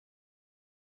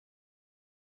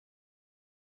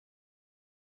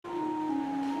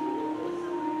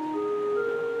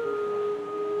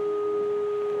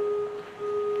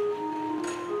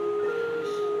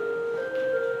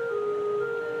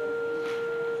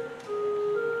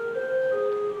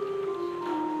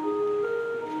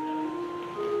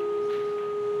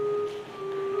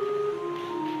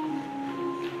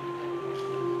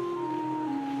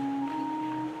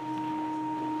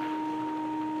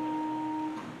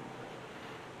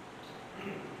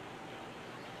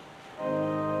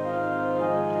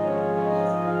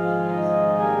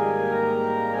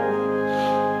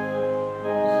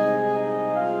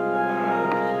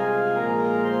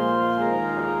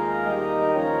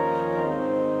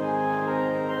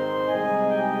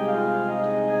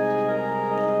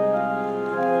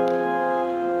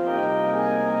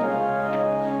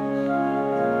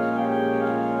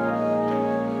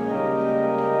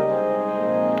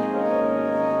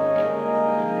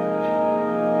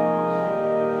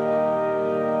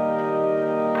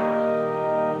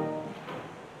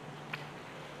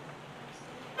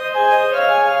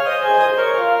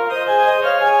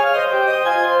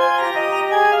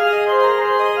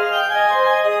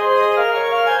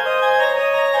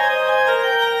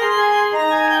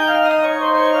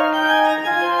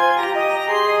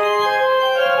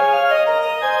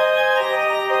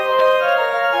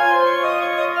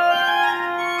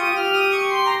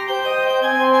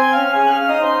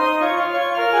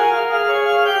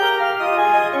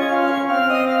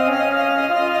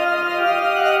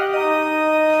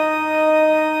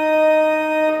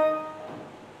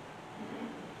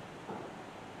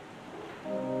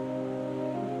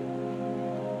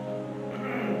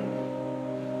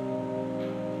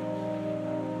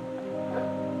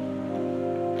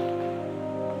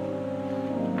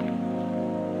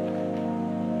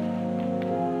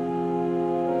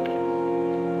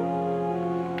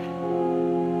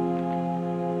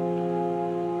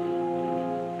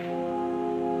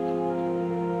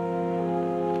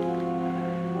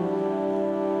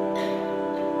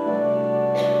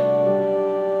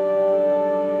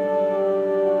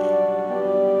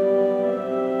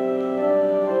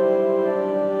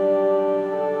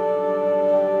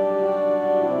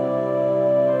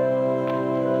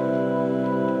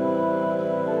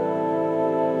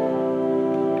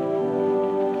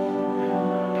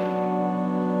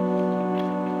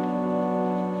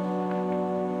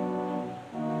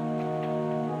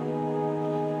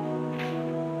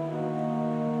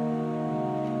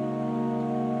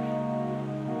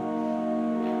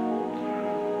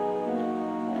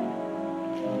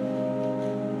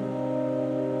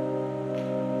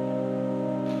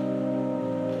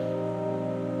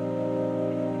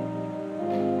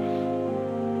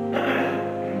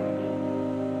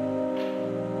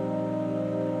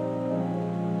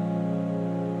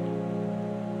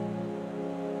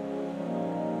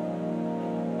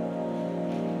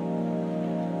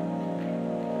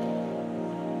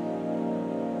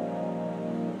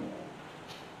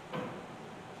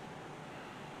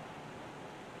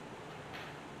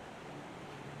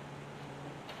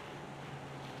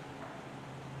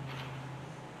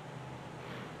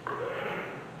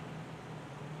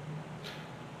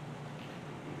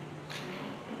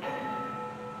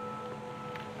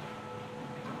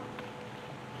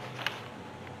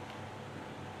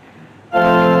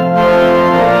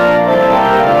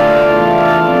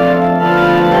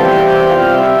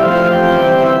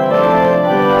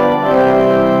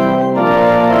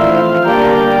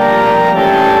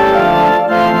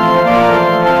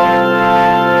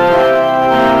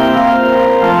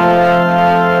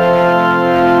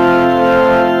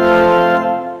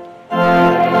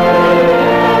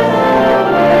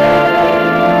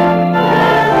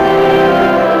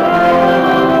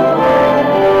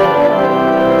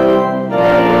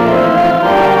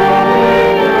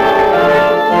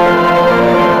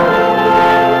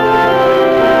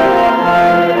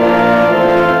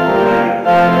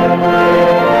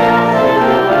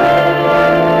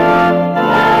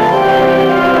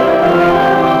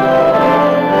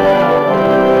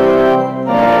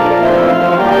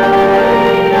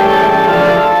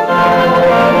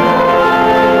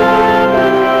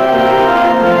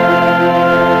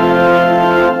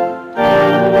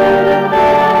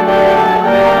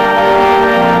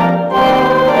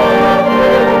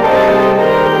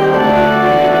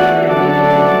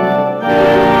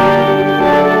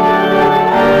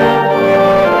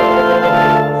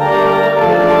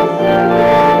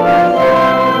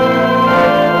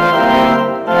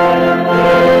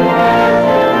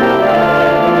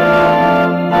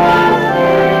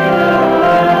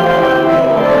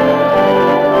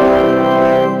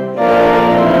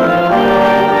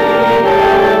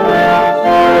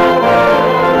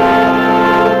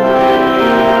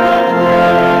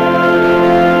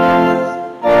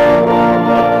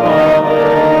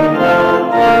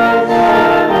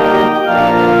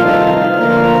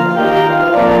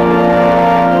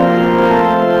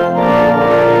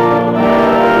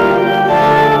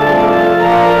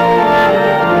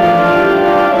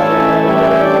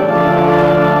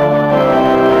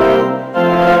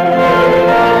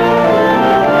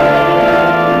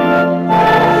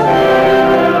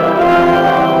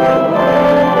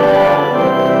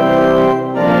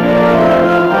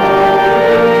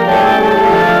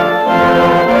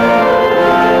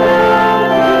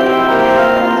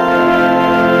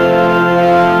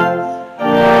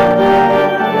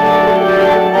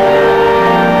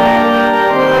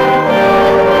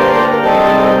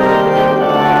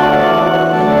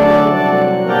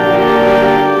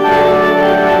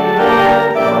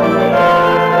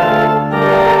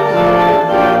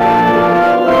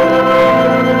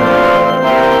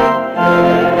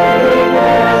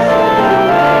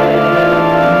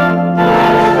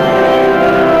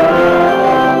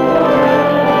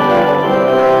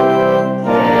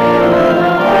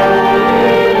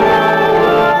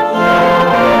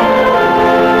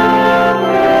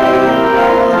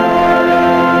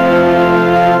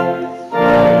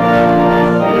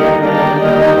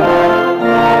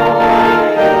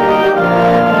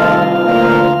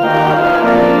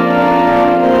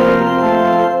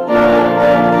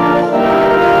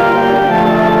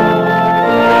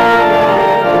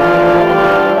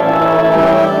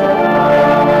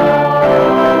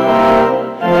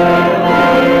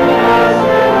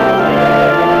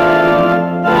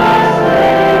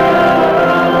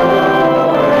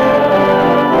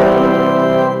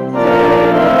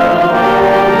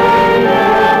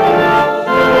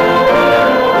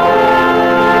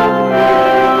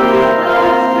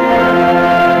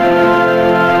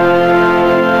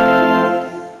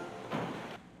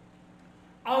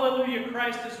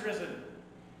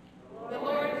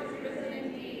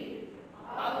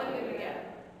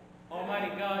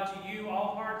to you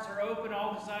all hearts are open,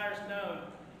 all desires known,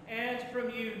 and from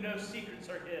you no secrets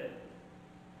are hid.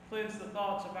 Cleanse the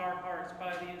thoughts of our hearts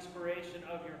by the inspiration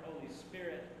of your Holy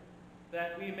Spirit,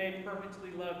 that we may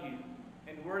perfectly love you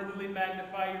and worthily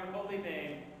magnify your holy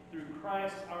name through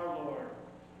Christ our Lord.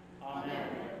 Amen.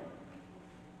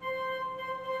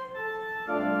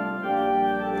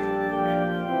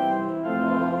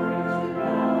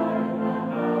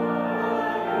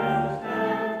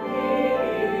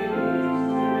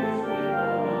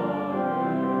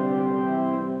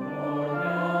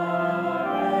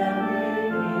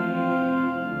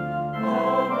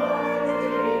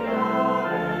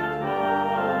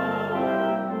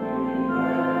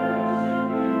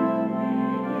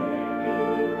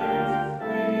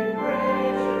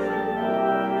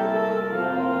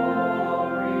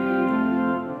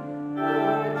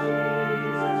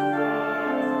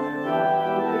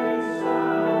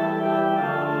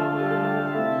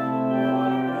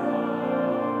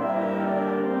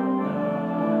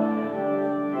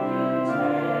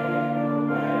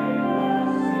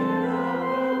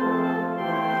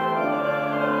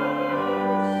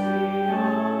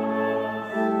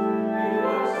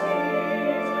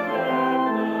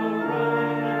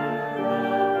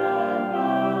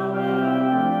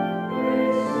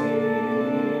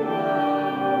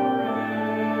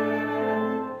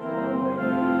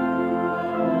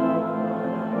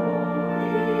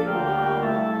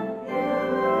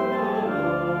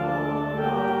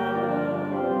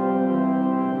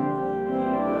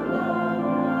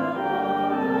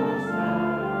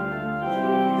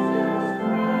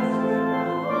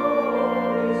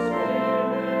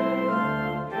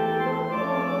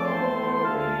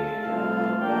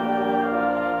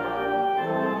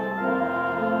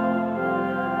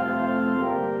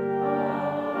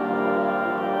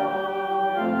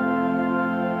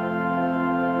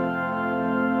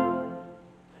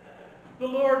 The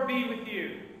Lord be with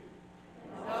you.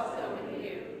 And also with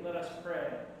you. Let us pray.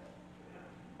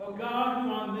 O God, who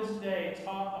on this day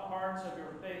taught the hearts of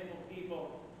your faithful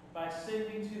people by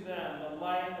sending to them the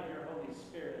light of your Holy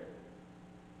Spirit,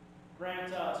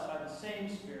 grant us by the same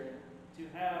Spirit to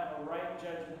have a right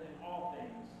judgment in all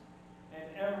things, and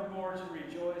evermore to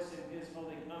rejoice in his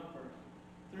holy comfort.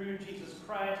 Through Jesus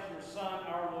Christ, your Son,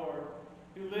 our Lord,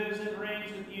 who lives and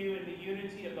reigns with you in the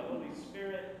unity of the Holy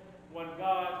Spirit, one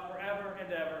God, forever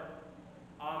and ever.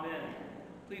 Amen.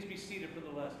 Please be seated for the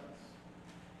lessons.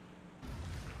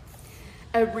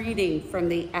 A reading from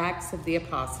the Acts of the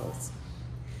Apostles.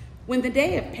 When the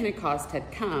day of Pentecost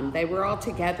had come, they were all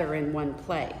together in one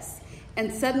place, and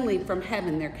suddenly from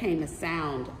heaven there came a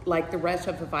sound like the rush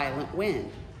of a violent wind,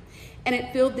 and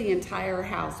it filled the entire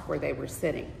house where they were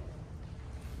sitting.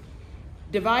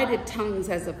 Divided tongues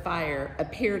as of fire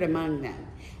appeared among them,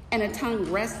 and a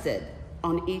tongue rested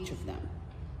on each of them.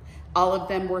 All of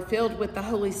them were filled with the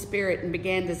Holy Spirit and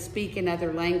began to speak in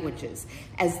other languages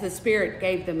as the Spirit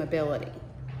gave them ability.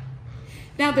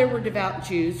 Now there were devout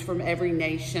Jews from every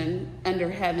nation under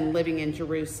heaven living in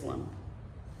Jerusalem.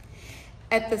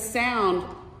 At the sound,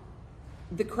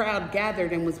 the crowd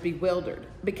gathered and was bewildered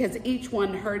because each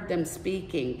one heard them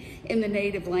speaking in the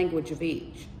native language of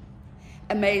each.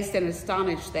 Amazed and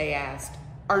astonished, they asked,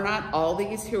 "Are not all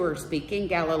these who are speaking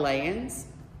Galileans?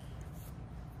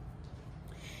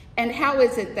 And how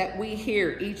is it that we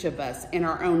hear each of us in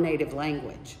our own native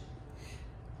language?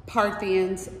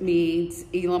 Parthians, Medes,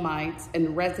 Elamites,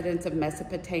 and residents of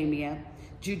Mesopotamia,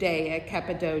 Judea,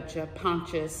 Cappadocia,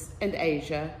 Pontus, and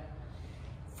Asia,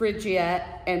 Phrygia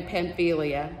and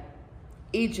Pamphylia,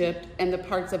 Egypt, and the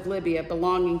parts of Libya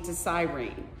belonging to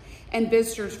Cyrene, and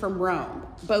visitors from Rome,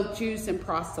 both Jews and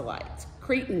proselytes,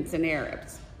 Cretans and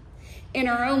Arabs. In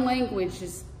our own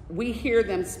languages, we hear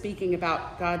them speaking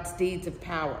about God's deeds of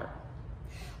power."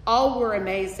 All were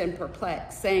amazed and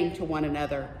perplexed, saying to one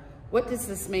another, "What does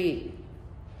this mean?"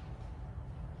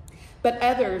 But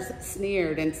others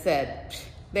sneered and said,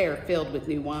 "They are filled with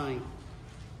new wine."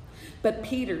 But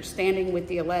Peter, standing with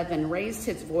the 11, raised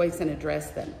his voice and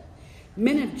addressed them.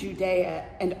 "Men of Judea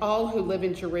and all who live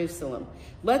in Jerusalem,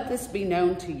 let this be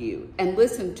known to you, and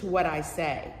listen to what I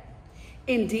say.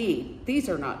 Indeed, these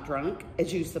are not drunk,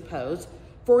 as you suppose,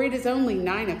 for it is only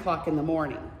 9 o'clock in the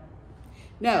morning.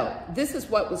 No, this is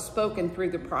what was spoken through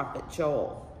the prophet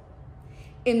Joel.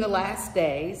 In the last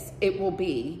days it will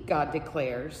be, God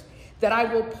declares, that I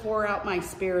will pour out my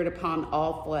Spirit upon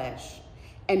all flesh,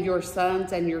 and your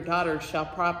sons and your daughters shall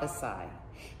prophesy,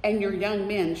 and your young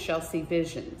men shall see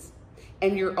visions,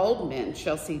 and your old men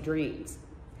shall see dreams.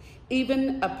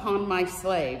 Even upon my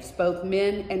slaves, both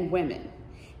men and women,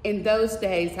 in those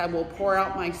days I will pour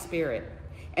out my Spirit,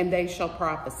 and they shall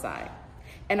prophesy.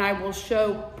 And I will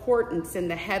show portents in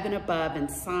the heaven above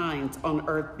and signs on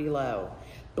earth below,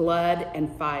 blood and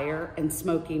fire and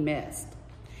smoky mist.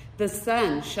 The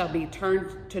sun shall be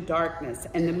turned to darkness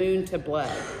and the moon to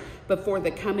blood before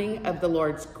the coming of the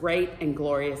Lord's great and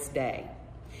glorious day.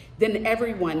 Then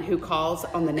everyone who calls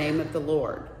on the name of the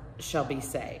Lord shall be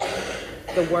saved.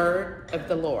 The word of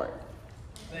the Lord.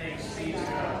 Thanks be to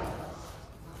God.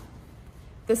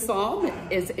 The psalm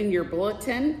is in your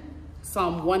bulletin,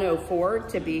 Psalm 104,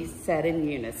 to be said in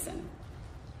unison.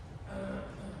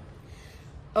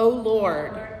 O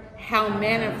Lord, how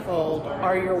manifold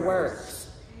are your works.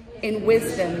 In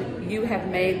wisdom you have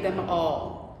made them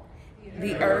all.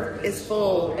 The earth is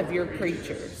full of your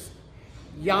creatures.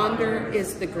 Yonder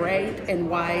is the great and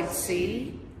wide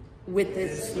sea, with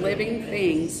its living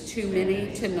things too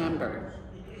many to number,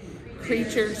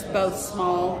 creatures both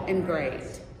small and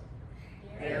great.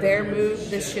 There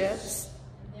move the ships,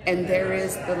 and there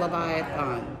is the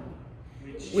Leviathan,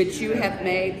 which you have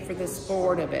made for the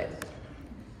sport of it.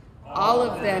 All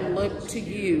of them look to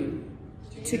you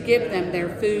to give them their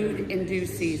food in due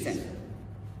season.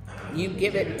 You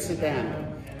give it to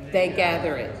them, they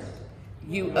gather it.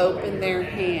 You open their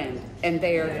hand, and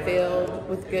they are filled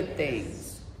with good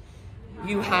things.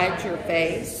 You hide your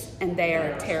face, and they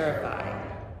are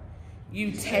terrified.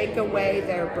 You take away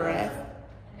their breath,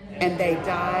 and they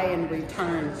die and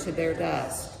return to their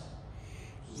dust.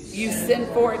 You send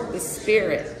forth the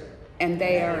Spirit, and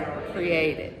they are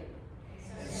created.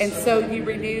 And so you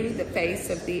renew the face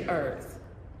of the earth.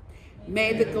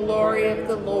 May the glory of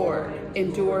the Lord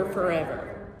endure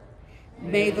forever.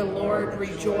 May the Lord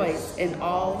rejoice in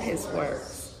all his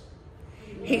works.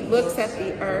 He looks at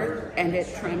the earth, and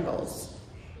it trembles.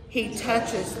 He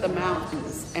touches the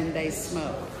mountains, and they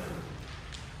smoke.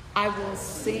 I will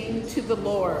sing to the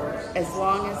Lord as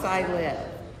long as I live.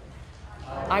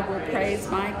 I will praise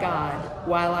my God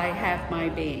while I have my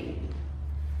being.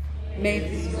 May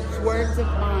these words of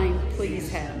mine please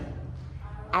him.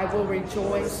 I will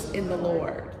rejoice in the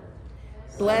Lord.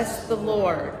 Bless the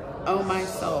Lord, O my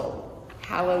soul.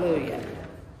 Hallelujah.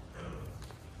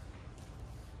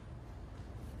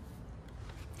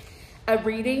 A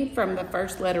reading from the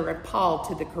first letter of Paul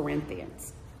to the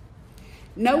Corinthians.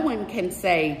 No one can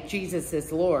say Jesus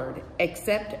is Lord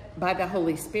except by the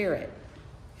Holy Spirit.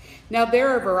 Now there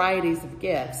are varieties of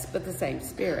gifts, but the same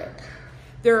Spirit.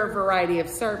 There are a variety of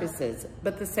services,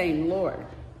 but the same Lord.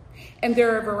 And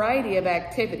there are a variety of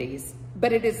activities,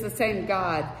 but it is the same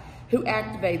God who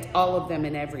activates all of them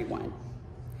in everyone.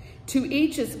 To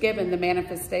each is given the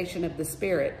manifestation of the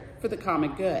Spirit for the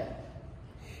common good.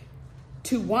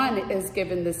 To one is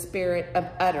given the spirit of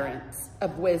utterance,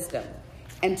 of wisdom,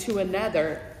 and to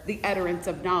another the utterance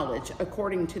of knowledge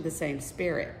according to the same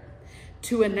Spirit.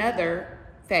 To another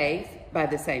faith by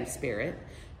the same Spirit.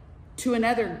 To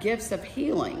another gifts of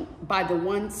healing by the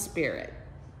one Spirit.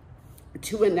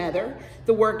 To another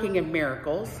the working of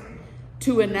miracles.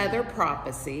 To another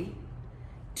prophecy.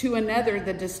 To another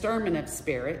the discernment of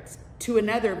spirits. To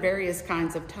another various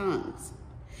kinds of tongues.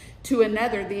 To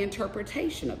another the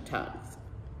interpretation of tongues.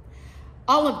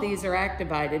 All of these are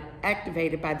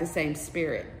activated by the same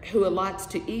Spirit, who allots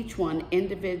to each one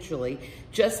individually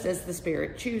just as the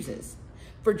Spirit chooses.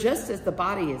 For just as the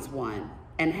body is one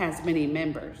and has many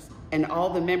members, and all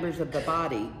the members of the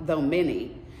body, though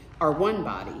many, are one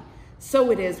body,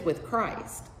 so it is with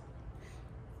Christ.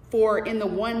 For in the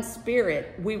one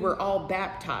Spirit we were all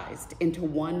baptized into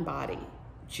one body,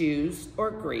 Jews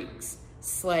or Greeks,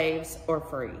 slaves or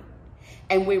free,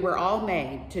 and we were all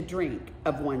made to drink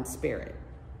of one Spirit.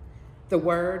 The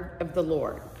word of the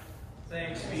Lord.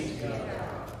 Thanks be to God.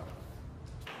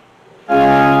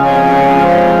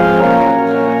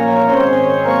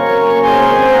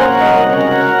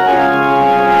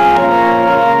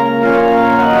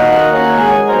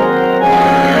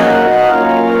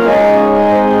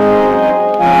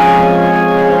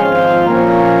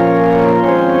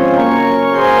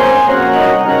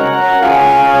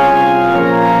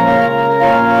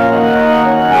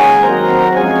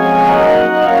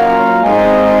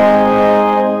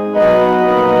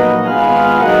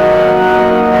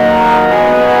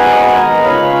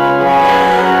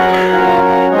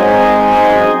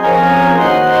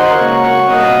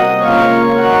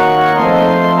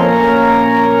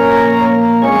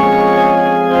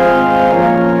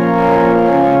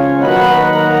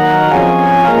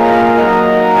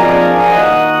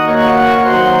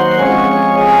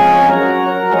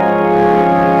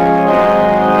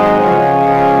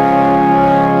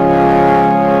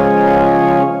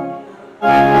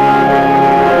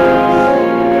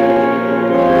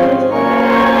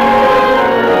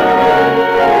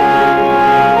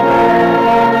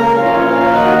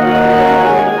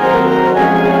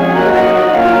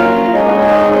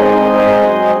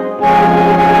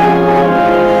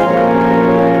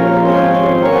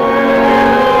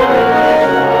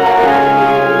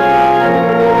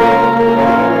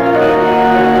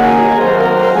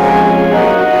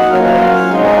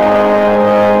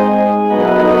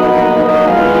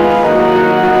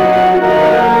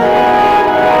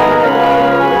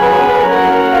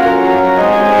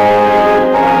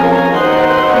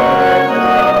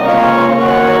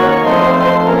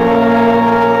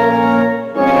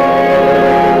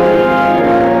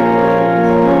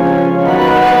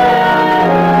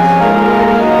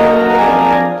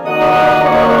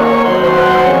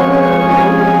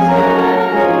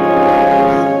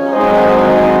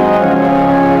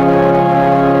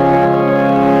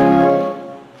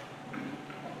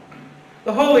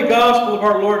 of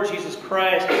our Lord Jesus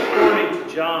Christ according to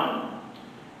John.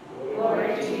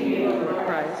 Glory to you, Lord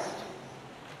Christ.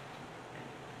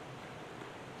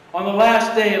 On the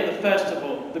last day of the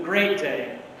festival, the great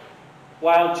day,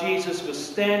 while Jesus was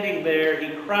standing there, he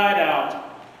cried out,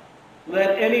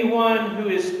 "Let anyone who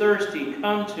is thirsty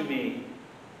come to me,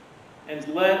 and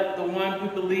let the one who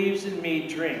believes in me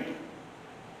drink.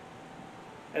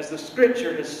 As the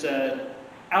Scripture has said,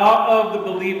 out of the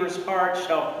believer's heart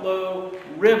shall flow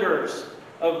rivers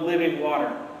of living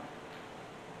water."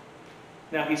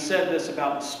 Now he said this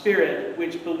about the Spirit,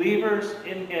 which believers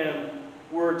in him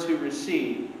were to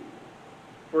receive.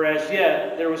 For as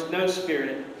yet there was no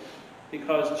Spirit,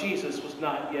 because Jesus was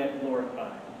not yet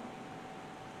glorified.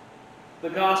 The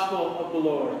Gospel of the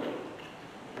Lord.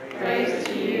 Praise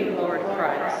to you, Lord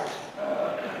Christ.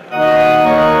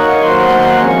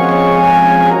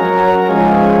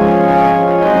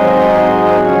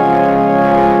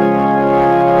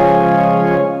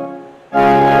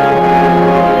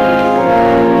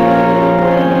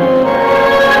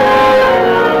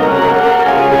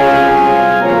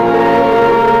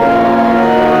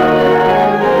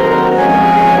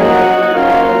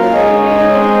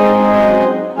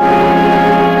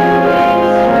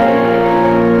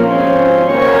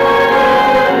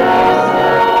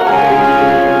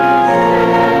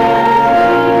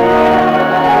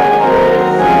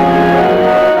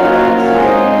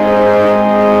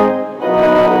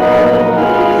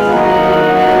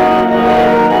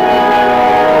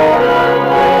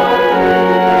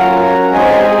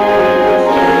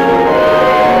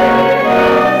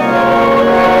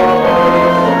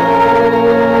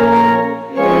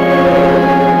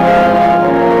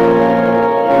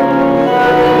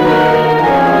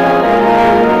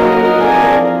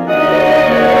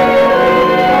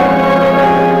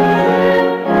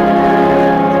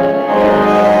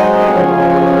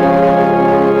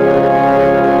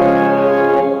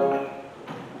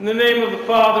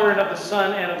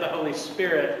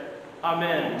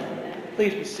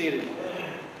 Please be seated.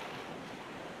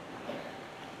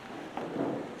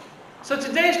 So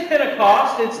today's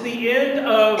Pentecost, it's the end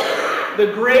of the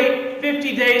great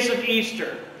 50 days of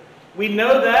Easter. We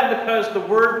know that because the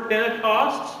word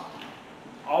Pentecost,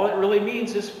 all it really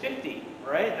means is 50,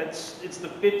 right? It's the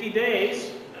 50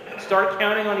 days. Start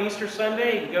counting on Easter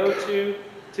Sunday and go to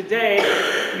today,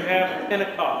 you have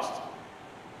Pentecost.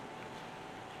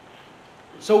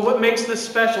 So what makes this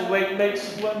special?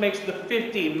 What makes the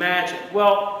 50 magic?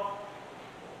 Well,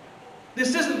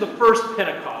 this isn't the first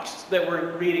Pentecost that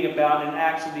we're reading about in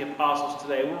Acts of the Apostles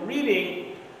today. We're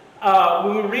reading,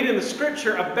 when we read in the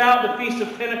Scripture about the Feast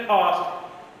of Pentecost,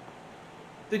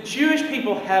 the Jewish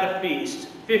people had a feast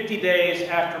 50 days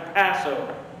after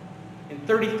Passover. In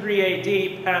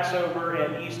 33 AD, Passover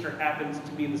and Easter happens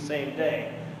to be the same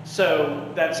day.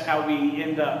 So that's how we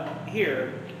end up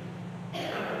here.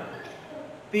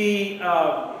 It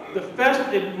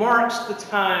marks the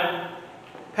time,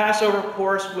 Passover, of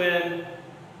course, when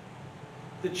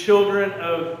the children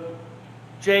of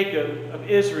Jacob, of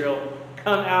Israel,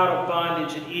 come out of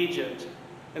bondage in Egypt,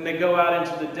 and they go out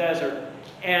into the desert.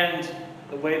 And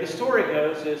the way the story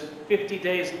goes is 50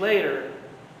 days later,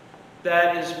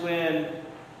 that is when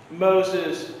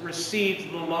Moses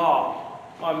received the law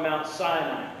on Mount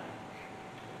Sinai.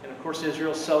 And of course,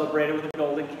 Israel celebrated with a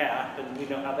golden calf, and we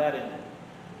know how that ended.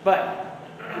 But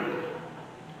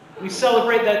we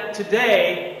celebrate that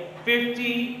today,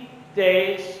 50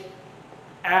 days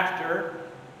after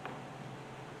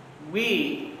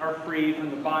we are freed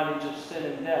from the bondage of sin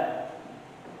and death.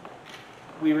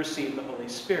 We receive the Holy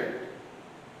Spirit.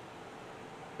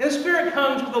 And the Spirit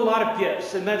comes with a lot of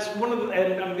gifts, and that's one of the,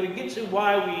 and I'm going to get to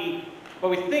why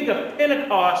we think of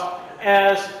Pentecost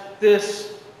as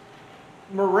this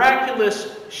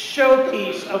miraculous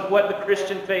showpiece of what the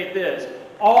Christian faith is.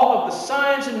 All of the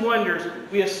signs and wonders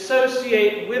we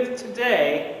associate with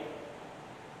today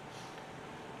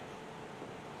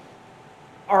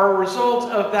are a result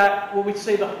of that, what we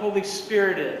say the Holy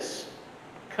Spirit is.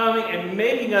 Coming and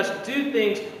making us do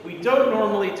things we don't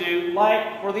normally do,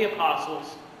 like for the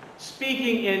apostles,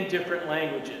 speaking in different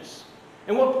languages.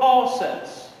 And what Paul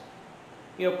says,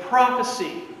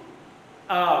 prophecy,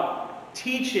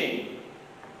 teaching,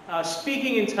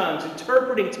 speaking in tongues,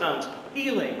 interpreting tongues,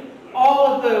 healing, all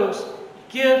of those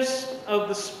gifts of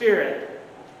the Spirit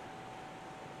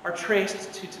are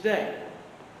traced to today.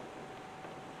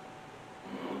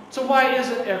 So why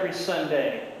isn't every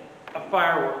Sunday a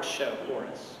fireworks show for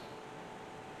us?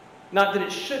 Not that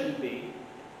it shouldn't be.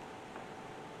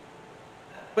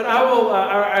 But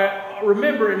I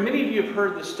remember, and many of you have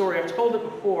heard this story, I've told it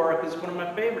before, because it's one of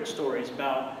my favorite stories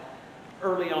about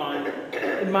early on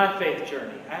in my faith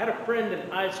journey. I had a friend in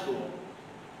high school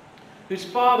whose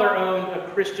father owned a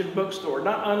Christian bookstore,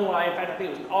 not unlike, in fact, I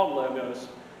think it was called Logos,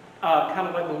 kind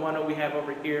of like the one that we have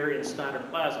over here in Snyder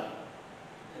Plaza.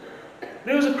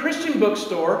 But it was a Christian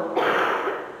bookstore,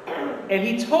 and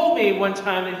he told me one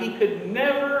time that he could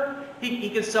never, he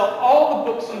could sell all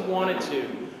the books he wanted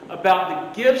to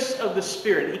about the gifts of the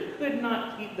Spirit. He could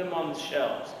not keep them on the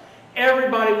shelves.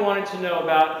 Everybody wanted to know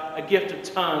about a gift of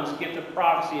tongues, a gift of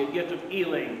prophecy, a gift of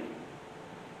healing.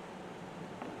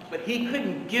 But he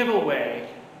couldn't give away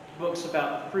books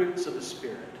about the fruits of the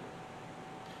Spirit.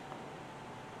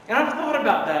 And I've thought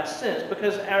about that since,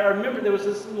 because I remember there was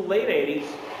this in the late 80s.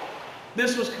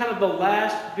 This was kind of the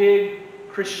last big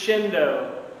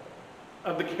crescendo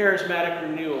of the charismatic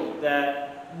renewal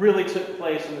that really took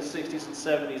place in the 60s and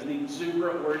 70s. The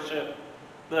exuberant worship,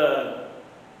 where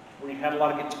you had a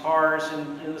lot of guitars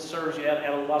in the service, you had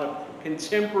a lot of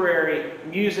contemporary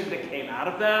music that came out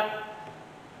of that.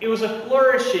 It was a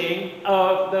flourishing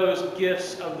of those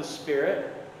gifts of the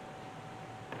Spirit.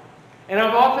 And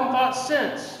I've often thought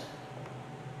since,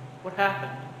 what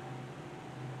happened?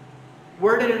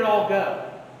 Where did it all go?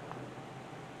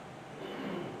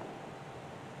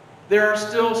 There are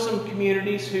still some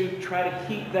communities who try to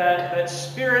keep that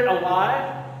spirit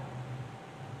alive.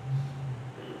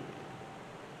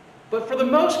 But for the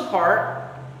most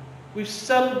part, we've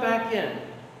settled back in.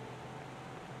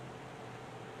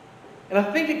 And I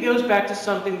think it goes back to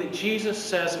something that Jesus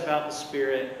says about the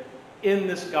Spirit in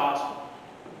this gospel.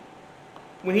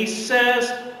 When he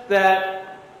says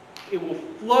that it will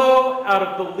flow out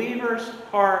of believers'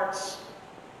 hearts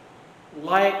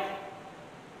like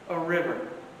a river.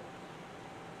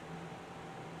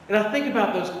 And I think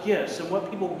about those gifts and what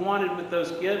people wanted with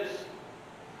those gifts.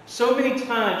 So many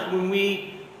times when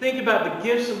we think about the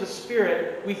gifts of the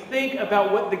Spirit, we think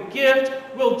about what the gift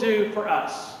will do for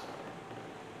us.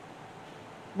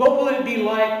 What will it be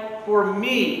like for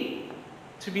me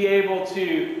to be able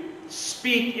to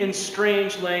speak in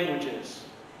strange languages?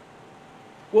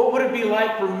 What would it be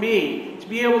like for me to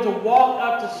be able to walk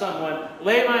up to someone,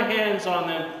 lay my hands on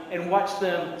them, and watch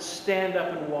them stand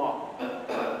up and walk?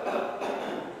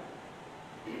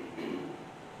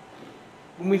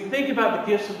 When we think about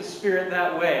the gifts of the Spirit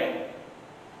that way,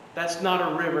 that's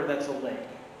not a river, that's a lake.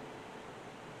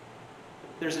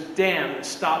 There's a dam that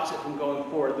stops it from going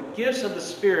forward. The gifts of the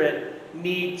Spirit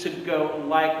need to go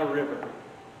like a river.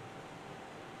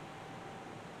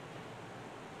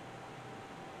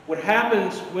 What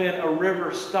happens when a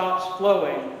river stops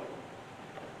flowing,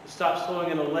 it stops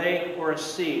flowing in a lake or a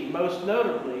sea. Most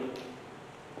notably,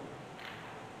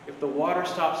 if the water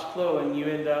stops flowing, you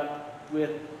end up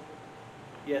with,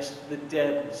 yes, the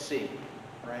Dead Sea,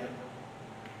 right?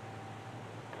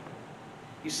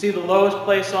 You see the lowest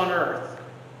place on earth,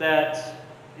 that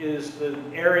is the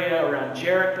area around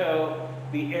Jericho,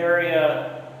 the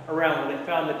area around where they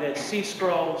found the Dead Sea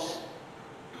Scrolls,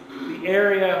 the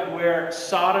area where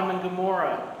Sodom and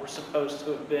Gomorrah were supposed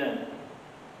to have been.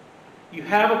 You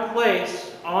have a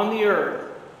place on the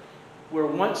earth where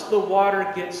once the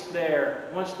water gets there,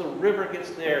 once the river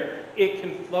gets there, it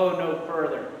can flow no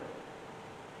further.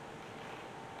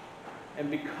 And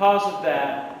because of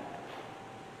that,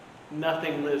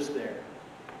 nothing lives there.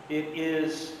 It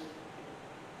is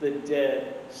the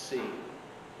Dead Sea.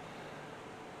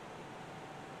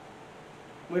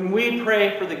 When we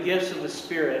pray for the gifts of the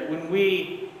Spirit, when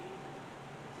we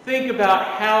think about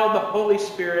how the Holy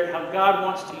Spirit, how God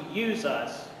wants to use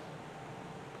us,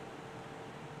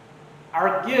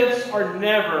 our gifts are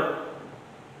never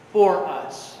for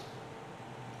us.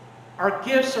 Our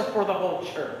gifts are for the whole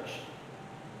church.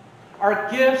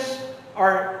 Our gifts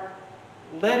are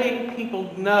letting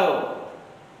people know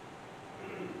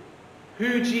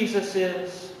who Jesus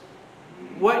is,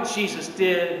 what Jesus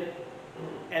did,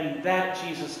 and that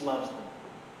Jesus loves them.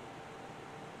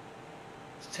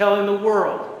 It's telling the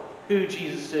world who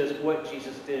Jesus is, what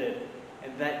Jesus did,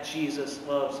 and that Jesus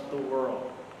loves the world.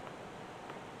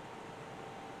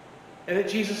 And that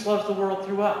Jesus loves the world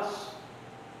through us.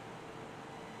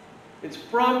 It's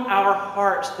from our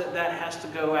hearts that has to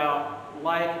go out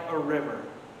like a river.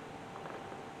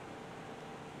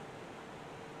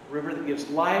 A river that gives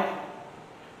life,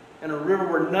 and a river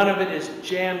where none of it is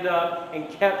jammed up and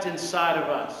kept inside of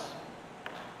us.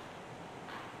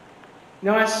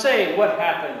 Now I say, what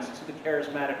happens to the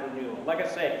charismatic renewal? Like I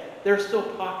say, there are still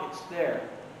pockets there.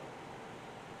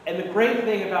 And the great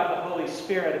thing about the Holy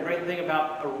Spirit, the great thing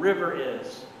about a river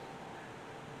is,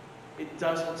 it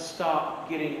doesn't stop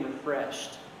getting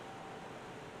refreshed.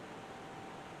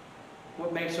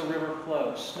 What makes a river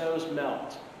flow? Snows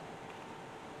melt.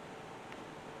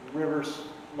 Rivers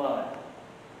flood.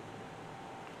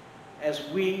 as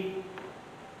we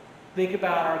think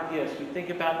about our gifts, we think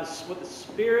about what the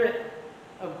Spirit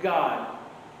of God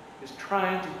is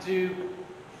trying to do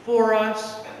for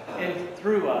us and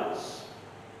through us.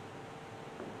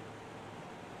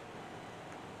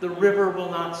 The river will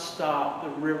not stop.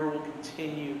 The river will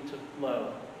continue to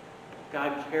flow.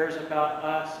 God cares about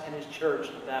us and His church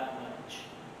that much.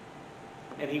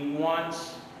 And He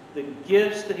wants the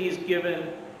gifts that He's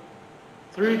given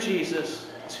through Jesus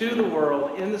to the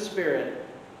world in the Spirit.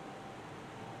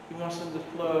 He wants them to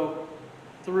flow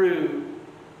through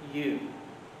you.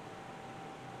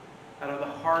 Out of the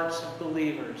hearts of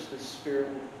believers, the Spirit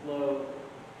will flow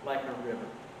like a river.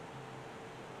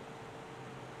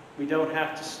 We don't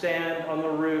have to stand on the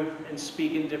roof and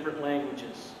speak in different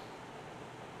languages.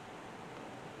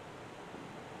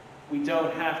 We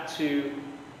don't have to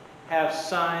have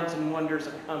signs and wonders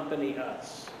accompany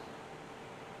us.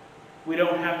 We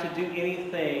don't have to do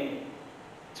anything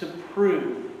to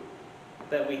prove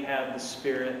that we have the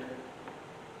Spirit,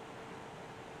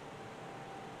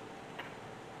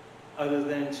 other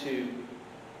than to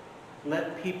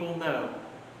let people know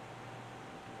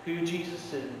who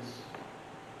Jesus is,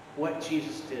 what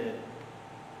Jesus did,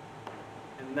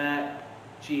 and that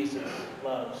Jesus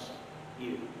loves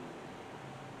you.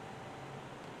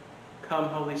 Come,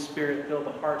 Holy Spirit, fill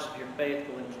the hearts of your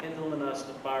faithful and kindle in us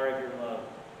the fire of your love.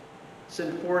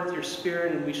 Send forth your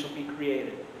Spirit and we shall be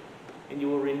created, and you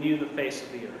will renew the face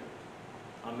of the earth.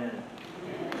 Amen.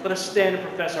 Let us stand and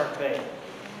profess our faith.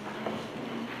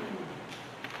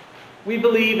 We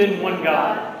believe in one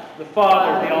God, the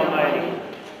Father, the Almighty,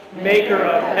 maker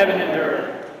of heaven and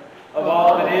earth, of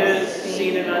all that is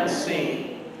seen and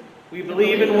unseen. We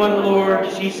believe in one Lord,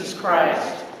 Jesus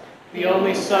Christ, the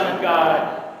only Son of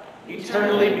God,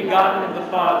 eternally begotten of the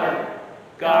Father,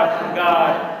 God from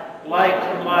God, light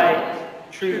from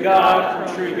light, true God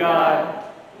from true God,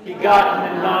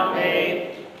 begotten and not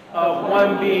made, of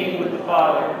one being with the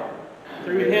Father.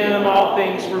 Through him all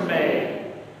things were made.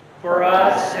 For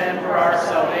us and for our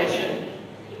salvation,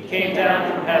 he came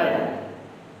down from heaven.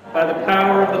 By the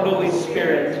power of the Holy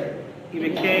Spirit, he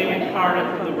became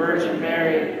incarnate from the Virgin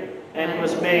Mary and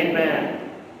was made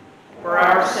man. For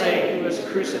our sake, he was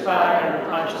crucified under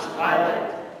Pontius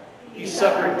Pilate. He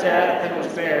suffered death and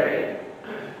was buried.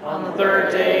 On the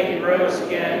third day, he rose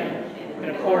again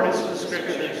in accordance with the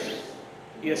Scriptures.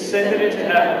 He ascended into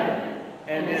heaven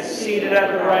and is seated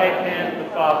at the right hand of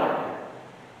the Father.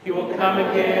 He will come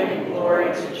again in glory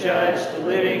to judge the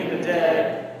living and the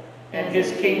dead, and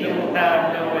his kingdom will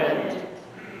have no end.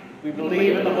 We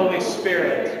believe in the Holy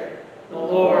Spirit, the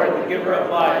Lord, the giver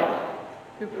of life,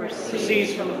 who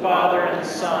proceeds from the Father and the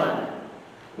Son.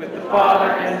 With the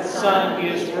Father and the Son he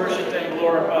is worshipped and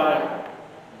glorified.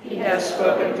 He has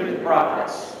spoken through the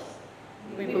prophets.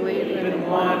 We believe in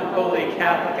one holy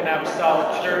Catholic and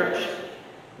Apostolic Church.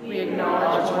 We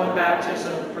acknowledge one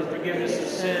baptism for the forgiveness of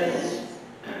sins.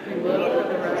 We look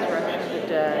for the resurrection of the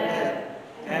dead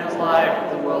and the life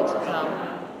of the world to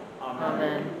come.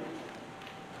 Amen.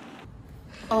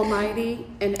 Almighty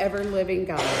and ever-living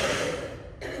God,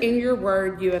 in your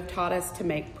word you have taught us to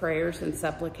make prayers and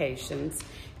supplications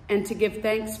and to give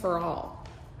thanks for all.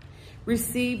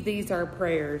 Receive these our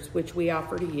prayers which we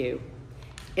offer to you.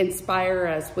 Inspire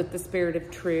us with the spirit of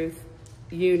truth,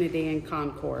 unity, and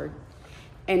concord,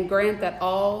 and grant that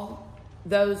all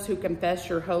those who confess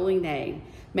your holy name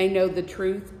may know the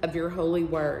truth of your holy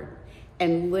word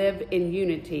and live in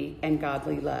unity and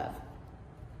godly love.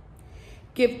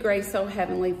 Give grace, O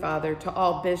Heavenly Father, to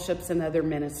all bishops and other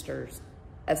ministers,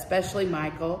 especially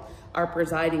Michael, our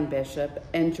presiding bishop,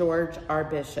 and George, our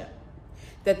bishop,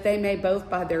 that they may both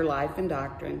by their life and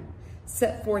doctrine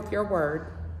set forth your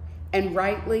word and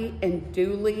rightly and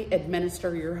duly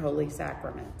administer your holy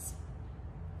sacraments.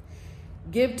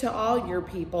 Give to all your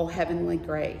people heavenly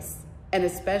grace, and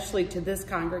especially to this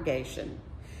congregation,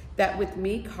 that with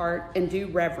meek heart and due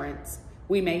reverence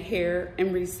we may hear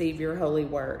and receive your holy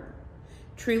word,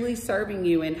 truly serving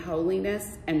you in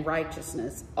holiness and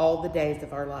righteousness all the days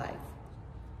of our life.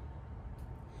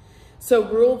 So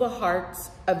rule the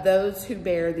hearts of those who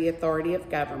bear the authority of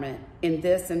government in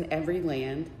this and every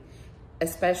land,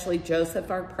 especially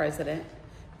Joseph, our president,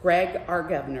 Greg, our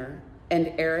governor,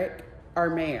 and Eric, our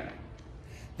mayor,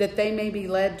 that they may be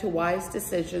led to wise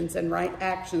decisions and right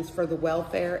actions for the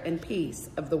welfare and peace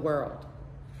of the world.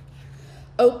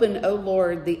 Open, O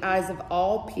Lord, the eyes of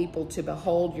all people to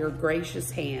behold your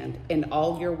gracious hand in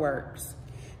all your works,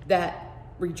 that,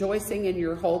 rejoicing in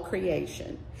your whole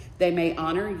creation, they may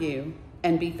honor you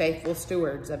and be faithful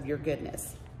stewards of your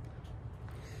goodness.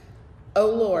 O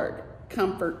Lord,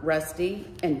 comfort Rusty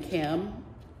and Kim,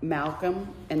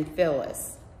 Malcolm and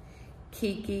Phyllis,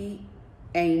 Kiki,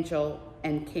 Angel,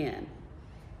 and Ken,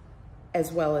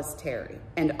 as well as Terry,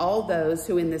 and all those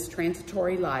who in this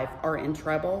transitory life are in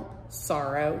trouble,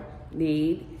 sorrow,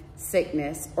 need,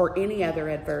 sickness, or any other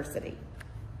adversity.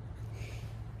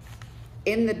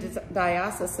 In the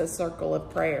diocesan circle of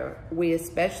prayer, we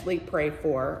especially pray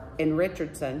for, in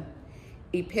Richardson,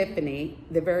 Epiphany,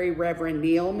 the very Reverend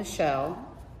Neil Michelle,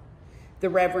 the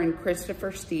Reverend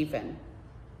Christopher Stephen,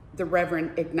 the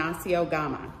Reverend Ignacio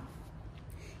Gama.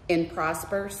 In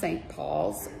Prosper, St.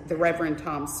 Paul's, the Reverend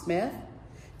Tom Smith,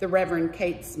 the Reverend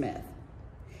Kate Smith.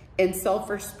 In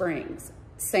Sulphur Springs,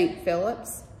 St.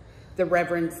 Philip's, the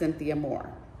Reverend Cynthia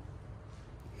Moore.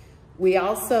 We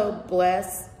also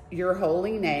bless your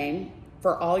holy name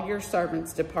for all your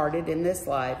servants departed in this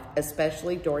life,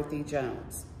 especially Dorothy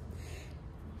Jones.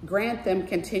 Grant them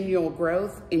continual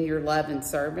growth in your love and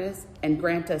service, and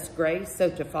grant us grace so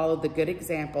to follow the good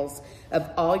examples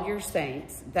of all your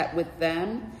saints, that with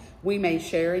them we may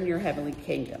share in your heavenly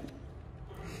kingdom.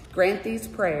 Grant these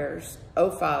prayers, O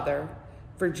Father,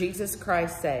 for Jesus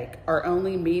Christ's sake, our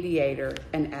only mediator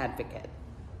and advocate.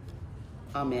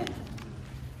 Amen.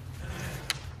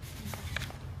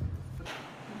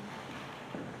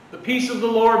 The peace of the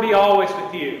Lord be always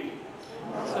with you.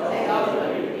 So may also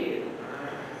with you.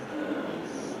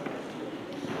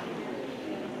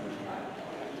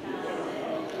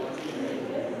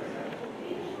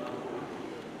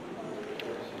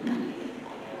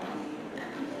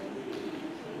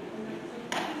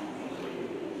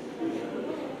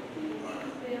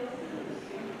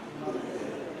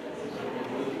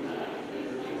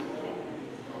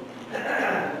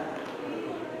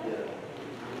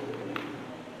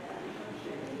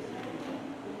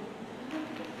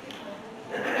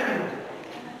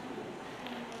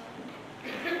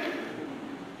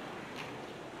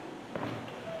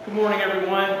 Good morning,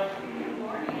 everyone. Good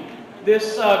morning.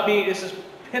 This is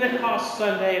Pentecost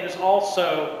Sunday. It is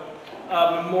also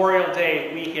Memorial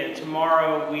Day weekend.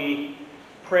 Tomorrow we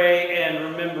pray and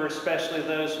remember especially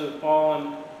those who have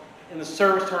fallen in the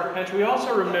service to our country. We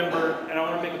also remember, and I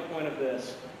want to make a point of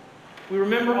this, we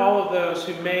remember all of those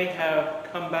who may have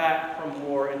come back from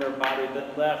war in their body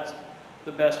that left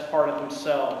the best part of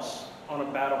themselves on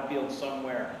a battlefield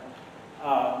somewhere.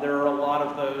 There are a lot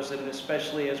of those, and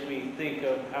especially as we think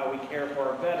of how we care for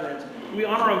our veterans. We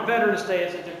honor on Veterans Day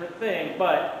as a different thing,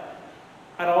 but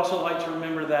I'd also like to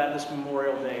remember that this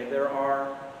Memorial Day. There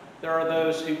are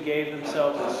those who gave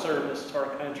themselves in service to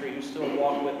our country, who still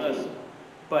walk with us,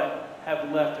 but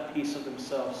have left a piece of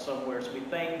themselves somewhere. So we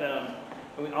thank them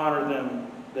and we honor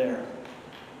them there.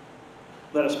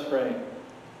 Let us pray.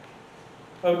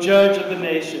 O Judge of the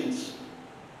nations,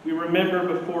 we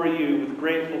remember before you with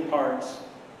grateful hearts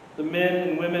the men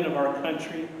and women of our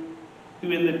country who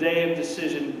in the day of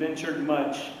decision ventured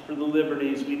much for the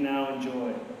liberties we now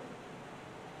enjoy.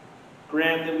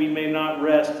 Grant that we may not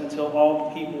rest until all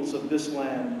the peoples of this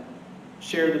land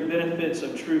share the benefits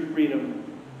of true freedom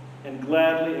and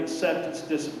gladly accept its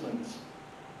disciplines.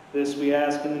 This we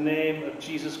ask in the name of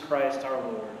Jesus Christ our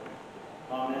Lord.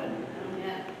 Amen.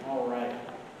 Amen. All right.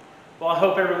 Well, I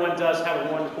hope everyone does have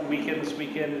a wonderful weekend this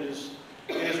weekend. It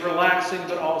is relaxing,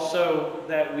 but also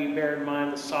that we bear in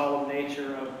mind the solemn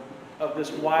nature of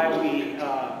this, why we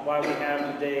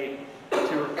have today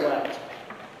to reflect.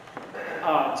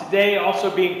 Today,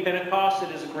 also being Pentecost, it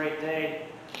is a great day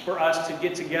for us to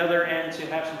get together and to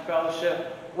have some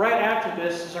fellowship. Right after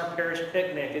this is our parish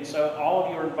picnic, and so all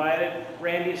of you are invited.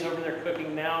 Randy is over there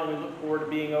cooking now, and we look forward to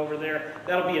being over there.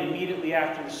 That'll be immediately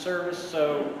after the service,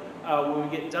 so when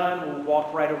we get done, we'll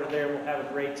walk right over there. We'll have a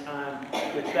great time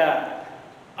with that.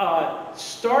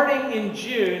 Starting in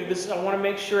June, I want to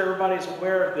make sure everybody's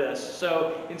aware of this.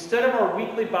 So instead of our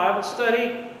weekly Bible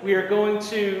study, we are going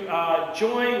to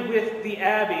join with the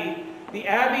Abbey. The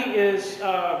Abbey is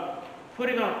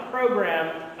putting on a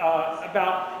program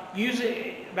about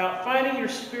finding your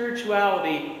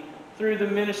spirituality through the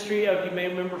ministry of, you may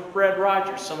remember Fred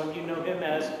Rogers. Some of you know him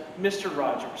as Mr.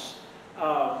 Rogers.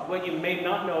 What you may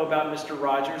not know about Mr.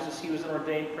 Rogers is he was an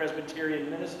ordained Presbyterian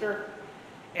minister,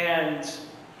 and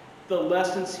the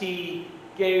lessons he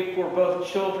gave for both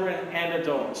children and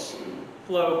adults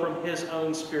flow from his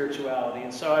own spirituality.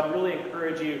 And so I'd really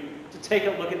encourage you to take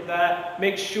a look at that.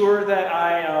 Make sure that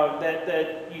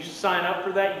that you sign up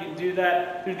for that. You can do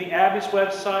that through the Abbey's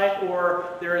website, or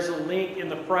there is a link in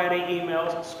the Friday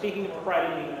emails. Speaking of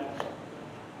Friday emails,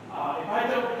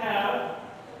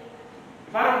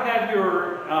 if I don't have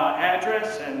your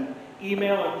address and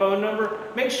email and phone number,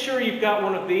 make sure you've got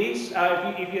one of these.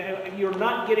 If you're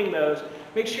not getting those,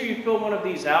 make sure you fill one of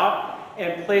these out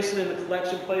and place it in the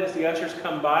collection plate as the ushers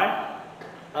come by.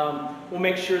 We'll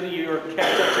make sure that you are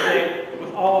kept up to date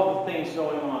with all of the things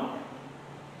going on.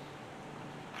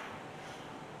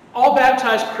 All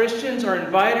baptized Christians are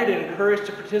invited and encouraged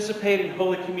to participate in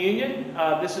Holy Communion.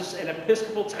 This is an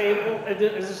Episcopal table.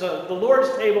 This is the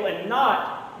Lord's table and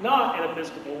not an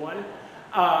Episcopal one.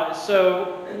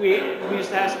 So we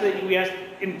just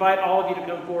invite all of you to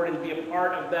come forward and be a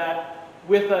part of that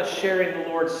with us sharing the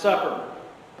Lord's Supper.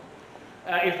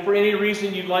 If for any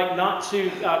reason you'd like not to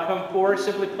come forward,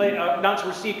 not to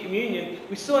receive communion,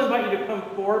 we still invite you to come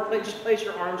forward. Just place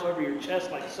your arms over your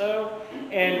chest like so,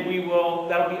 and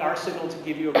that'll be our signal to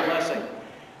give you a blessing.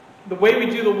 The way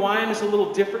we do the wine is a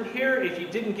little different here. If you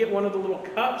didn't get one of the little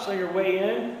cups on your way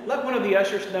in, let one of the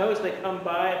ushers know as they come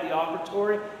by at the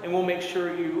offertory, and we'll make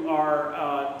sure you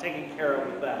are taken care of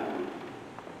with that.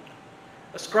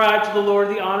 Ascribe to the Lord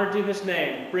the honor due his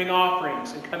name. Bring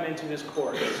offerings and come into his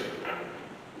courts.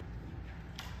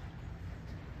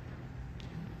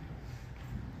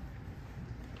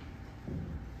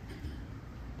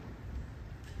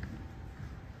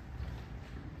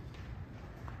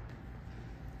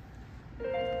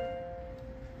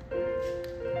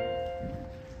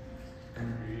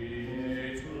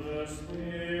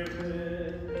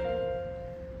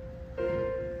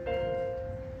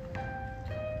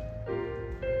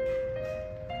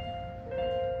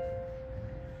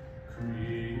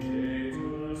 Creator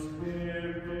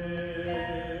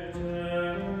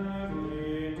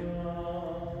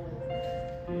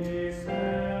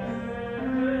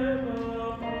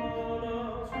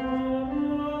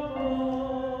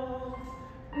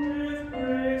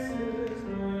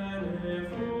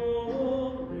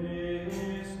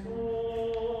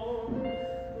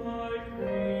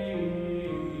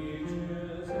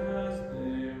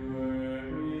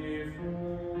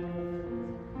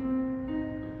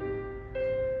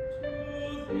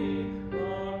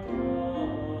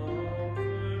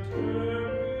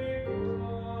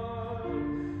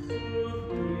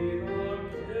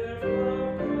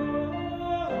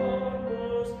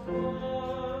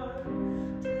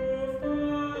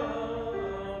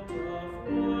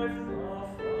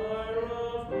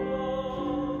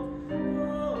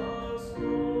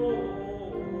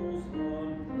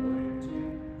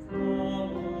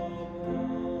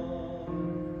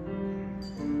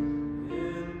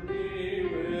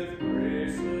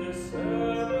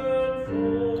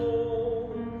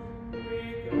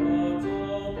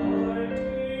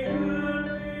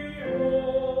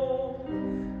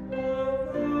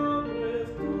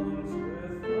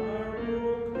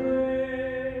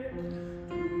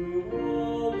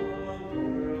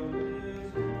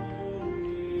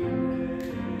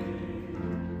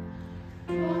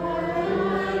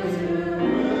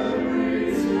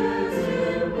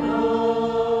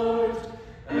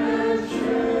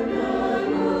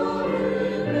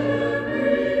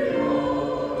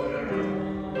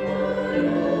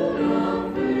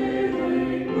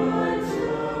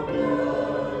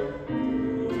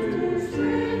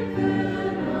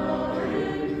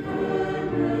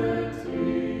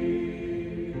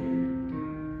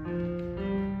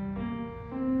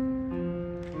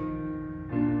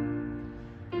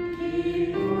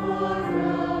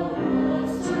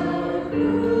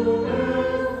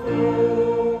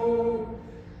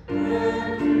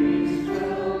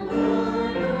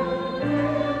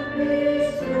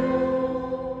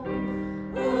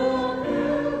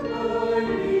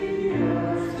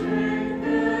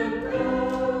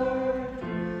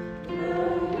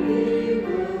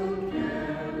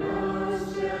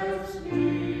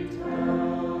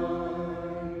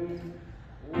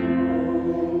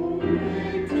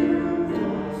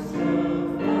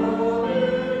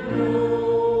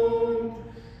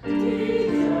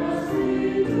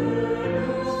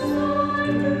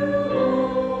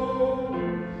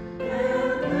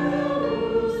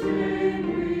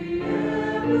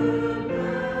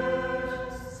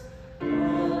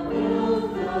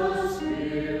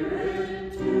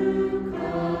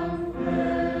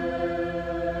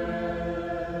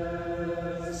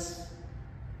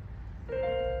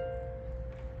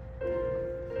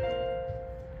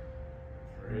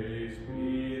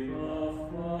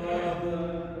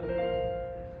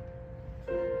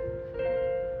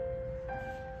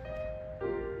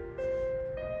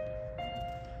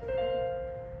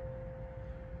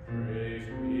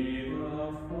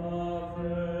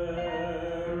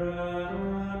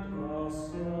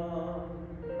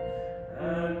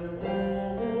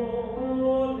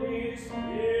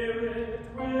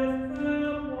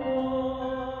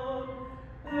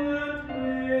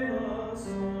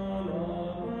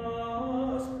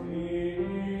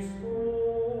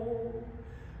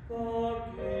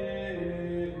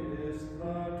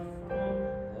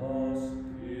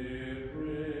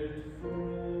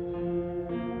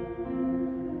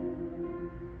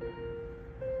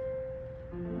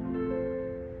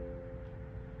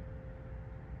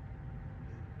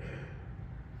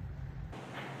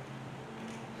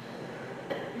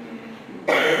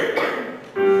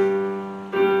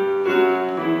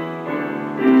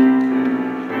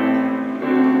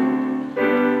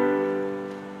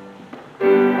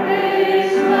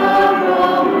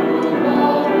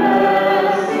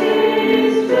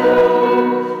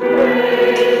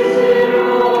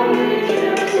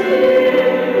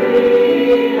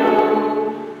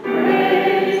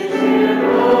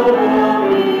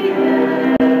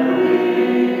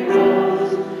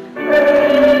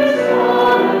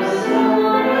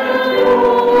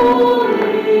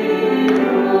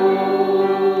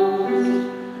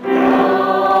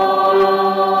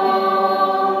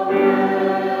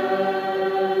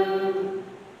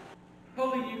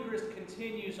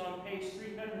continues on page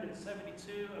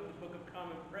 372 of the Book of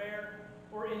Common Prayer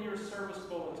or in your service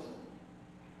bulletin.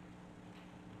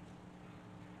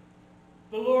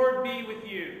 The Lord be with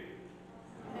you.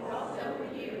 And also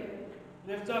with you.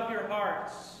 Lift up your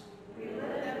hearts. We lift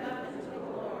them up to the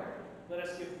Lord. Let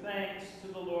us give thanks to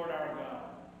the Lord our God.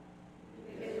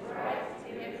 It is right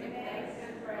to give him thanks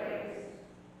and praise.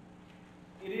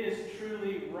 It is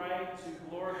truly right to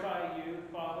glorify you,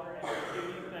 Father, and to give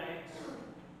you thanks.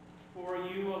 For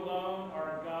you alone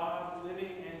are God,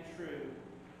 living and true,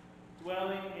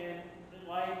 dwelling in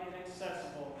light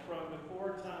inaccessible from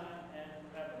before time and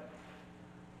forever.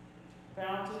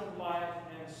 Fountain of life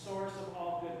and source of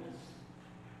all goodness,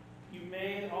 you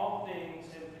made all things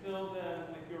and filled them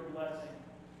with your blessing.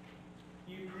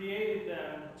 You created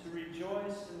them to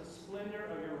rejoice in the splendor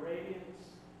of your radiance.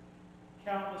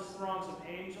 Countless throngs of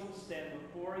angels stand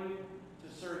before you to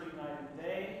serve you night and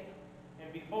day,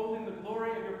 and beholding the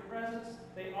glory of your presence,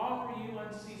 they offer you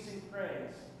unceasing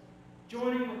praise,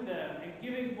 joining with them and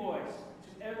giving voice to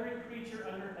every creature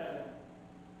under heaven.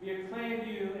 We acclaim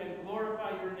you and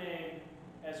glorify your name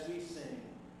as we sing.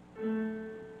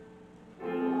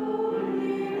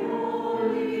 Holy,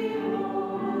 holy,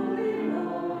 holy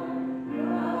Lord,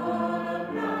 God of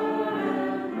power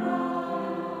and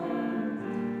love.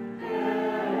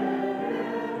 Heaven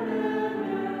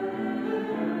and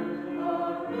earth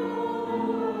are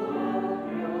full of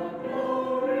your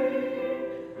glory.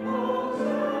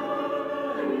 Hosanna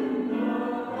in the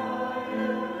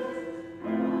highest.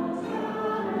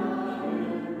 Hosanna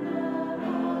in the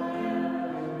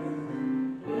highest.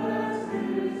 Blessed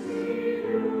is he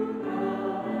who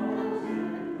comes in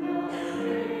the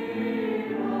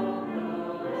name of the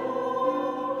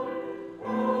Lord.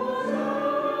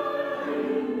 Hosanna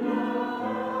in the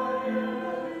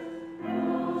highest.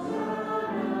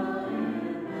 Hosanna in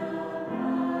the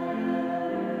highest.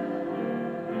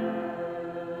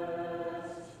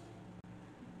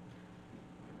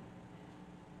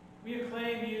 We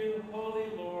acclaim you, Holy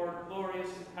Lord, glorious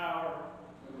in power.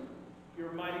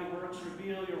 Your mighty works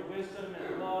reveal your wisdom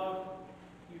and love.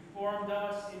 You formed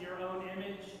us in your own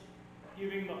image,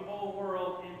 giving the whole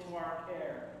world into our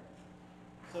care,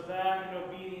 so that in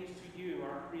obedience to you,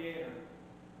 our Creator,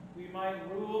 we might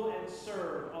rule and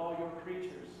serve all your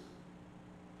creatures.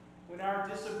 When our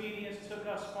disobedience took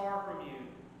us far from you,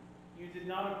 you did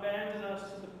not abandon us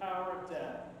to the power of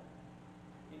death.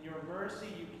 In your mercy,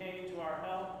 you came to our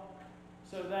help,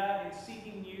 so that in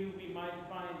seeking you, we might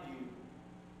find you.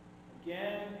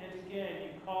 Again and again, you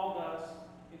called us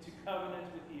into covenant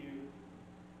with you,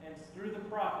 and through the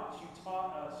prophets, you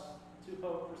taught us to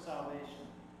hope for salvation.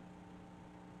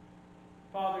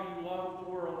 Father, you loved the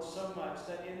world so much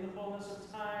that in the fullness of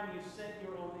time, you sent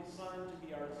your only Son to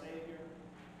be our Savior.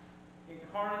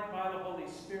 Incarnate by the Holy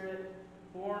Spirit,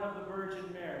 born of the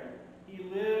Virgin Mary, he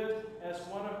lived as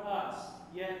one of us,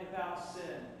 yet without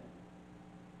sin.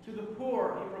 To the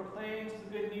poor, he proclaims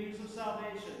the good news of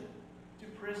salvation. To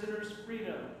prisoners,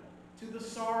 freedom. To the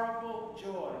sorrowful,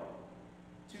 joy.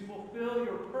 To fulfill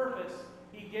your purpose,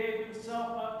 he gave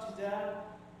himself up to death,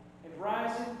 and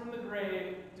rising from the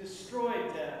grave,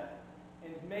 destroyed death,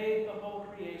 and made the whole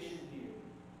creation new.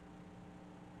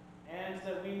 And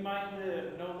that we might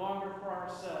live no longer for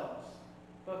ourselves,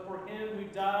 but for him who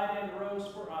died and rose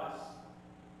for us,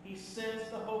 he sends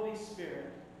the Holy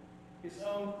Spirit, his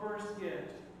own first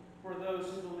gift for those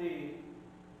who believe,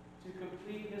 to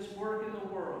complete his work in the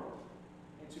world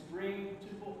and to bring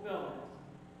to fulfillment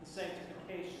the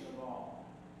sanctification of all.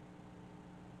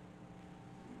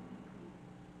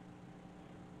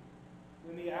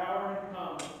 When the hour had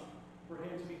come for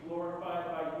him to be glorified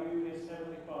by you, his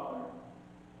heavenly Father,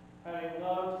 having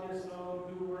loved his own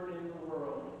who were in the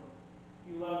world,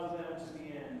 he loved them to the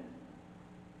end.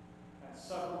 At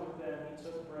supper with them, he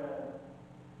took bread,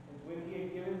 and when he had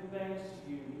given thanks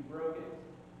to you, he broke it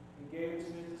and gave it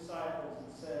to his disciples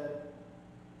and said,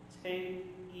 "Take,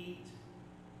 eat.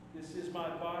 This is my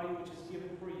body which is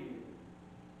given for you.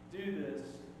 Do this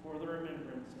for the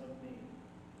remembrance of me."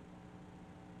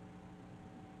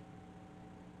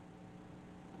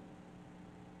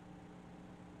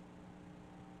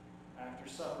 After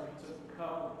supper, he took a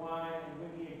cup of wine, and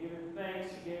when he had given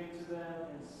thanks, he gave it to them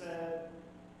and said,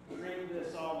 "Drink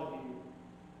this, all of you.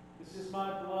 This is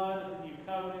my blood of the new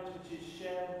covenant, which is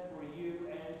shed for you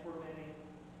and for many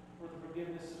for the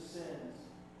forgiveness of sins.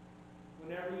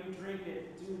 Whenever you drink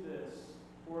it, do this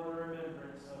for the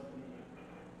remembrance of me."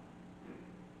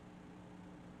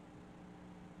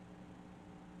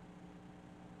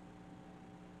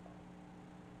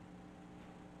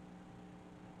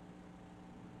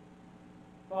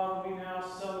 Father, we now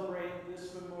celebrate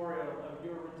this memorial of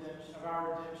your redemption, of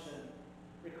our redemption,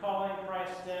 recalling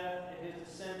Christ's death and his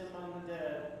descent among the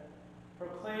dead,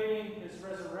 proclaiming his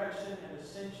resurrection and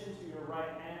ascension to your right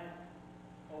hand,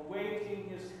 awaiting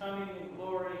his coming in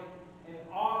glory, and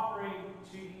offering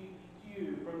to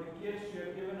you from the gifts you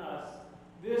have given us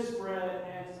this bread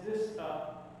and this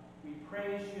cup, we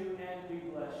praise you and we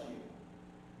bless you.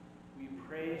 We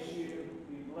praise you,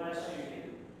 we bless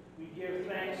you, we give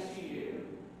thanks to you,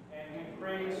 and we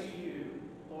pray to you,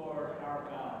 Lord our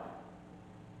God.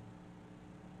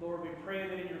 Lord, we pray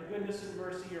that in your goodness and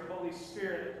mercy, your Holy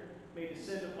Spirit may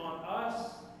descend upon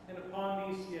us and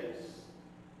upon these gifts,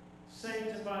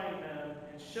 sanctifying them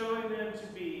and showing them to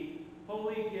be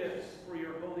holy gifts for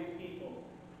your holy people,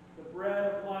 the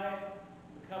bread of life,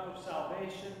 the cup of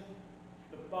salvation,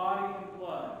 the body and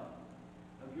blood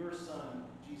of your Son,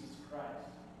 Jesus Christ.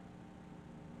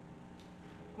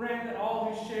 Grant that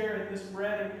all who share in this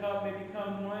bread and cup may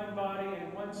become one body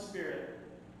and one spirit,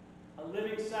 a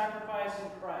living sacrifice in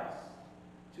Christ,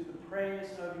 to the praise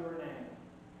of your name.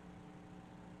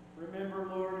 Remember,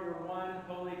 Lord, your one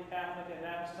holy Catholic and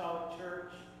apostolic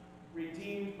church,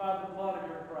 redeemed by the blood of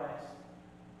your Christ.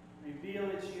 Reveal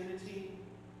its unity,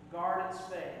 guard its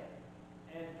faith,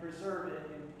 and preserve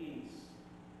it in peace.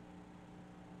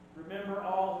 Remember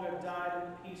all who have died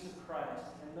in the peace of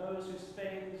Christ, and those whose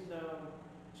faith is known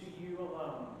to you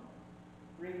alone.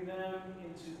 Bring them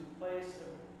into the place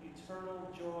of eternal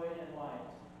joy and light.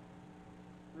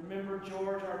 Remember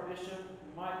George, our bishop,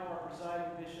 and Michael, our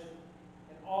presiding bishop,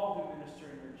 and all who minister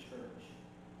in your church.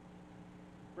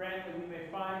 Grant that we may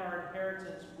find our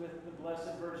inheritance with the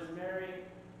Blessed Virgin Mary,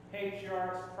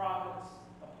 patriarchs, prophets,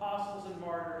 apostles, and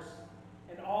martyrs,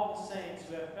 and all the saints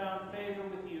who have found favor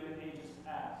with you in ages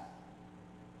past.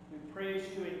 We praise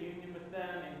you in union with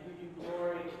them and give you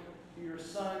glory through your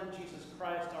Son, Jesus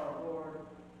Christ our Lord.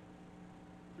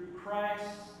 Through Christ,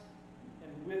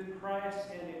 and with Christ,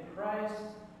 and in Christ,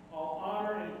 all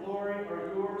honor and glory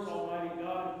are yours, Almighty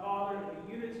God and Father, in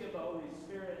the unity of the Holy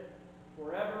Spirit,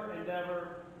 forever and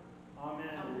ever. Amen.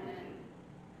 Amen.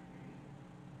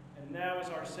 And now, as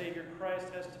our Savior Christ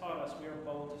has taught us, we are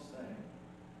bold to say,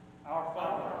 Our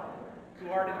Father, who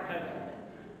art in heaven,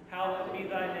 hallowed be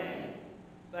thy name.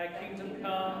 Thy kingdom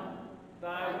come,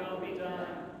 thy will be done,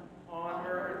 on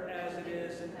earth as it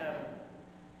is in heaven.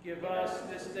 Give us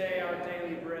this day our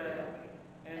daily bread,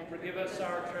 and forgive us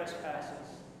our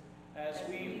trespasses, as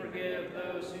we forgive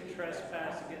those who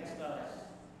trespass against us.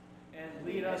 And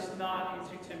lead us not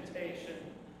into temptation,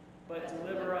 but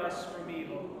deliver us from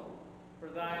evil. For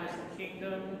thine is the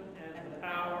kingdom, and the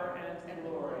power, and the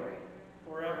glory,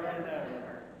 forever and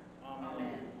ever.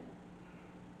 Amen.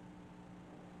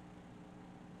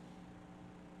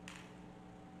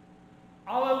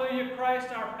 Alleluia, Christ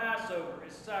our Passover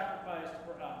is sacrificed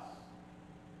for us.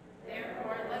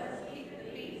 Therefore, let us keep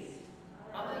the feast.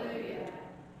 Alleluia.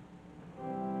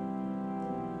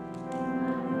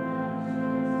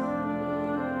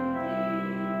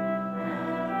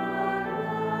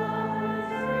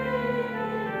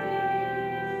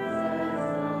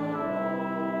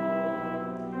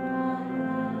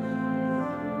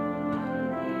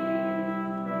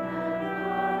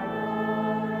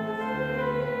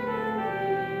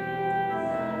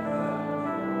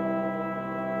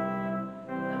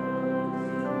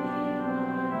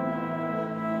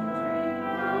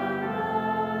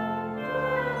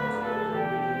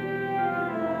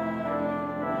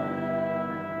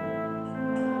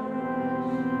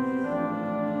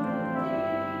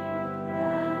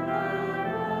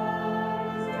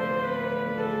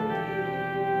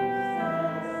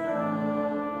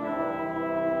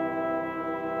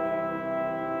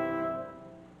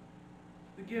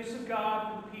 Gifts of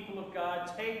God for the people of God,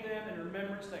 take them in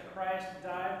remembrance that Christ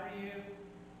died for you,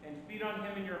 and feed on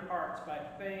him in your hearts by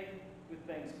faith with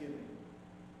thanksgiving.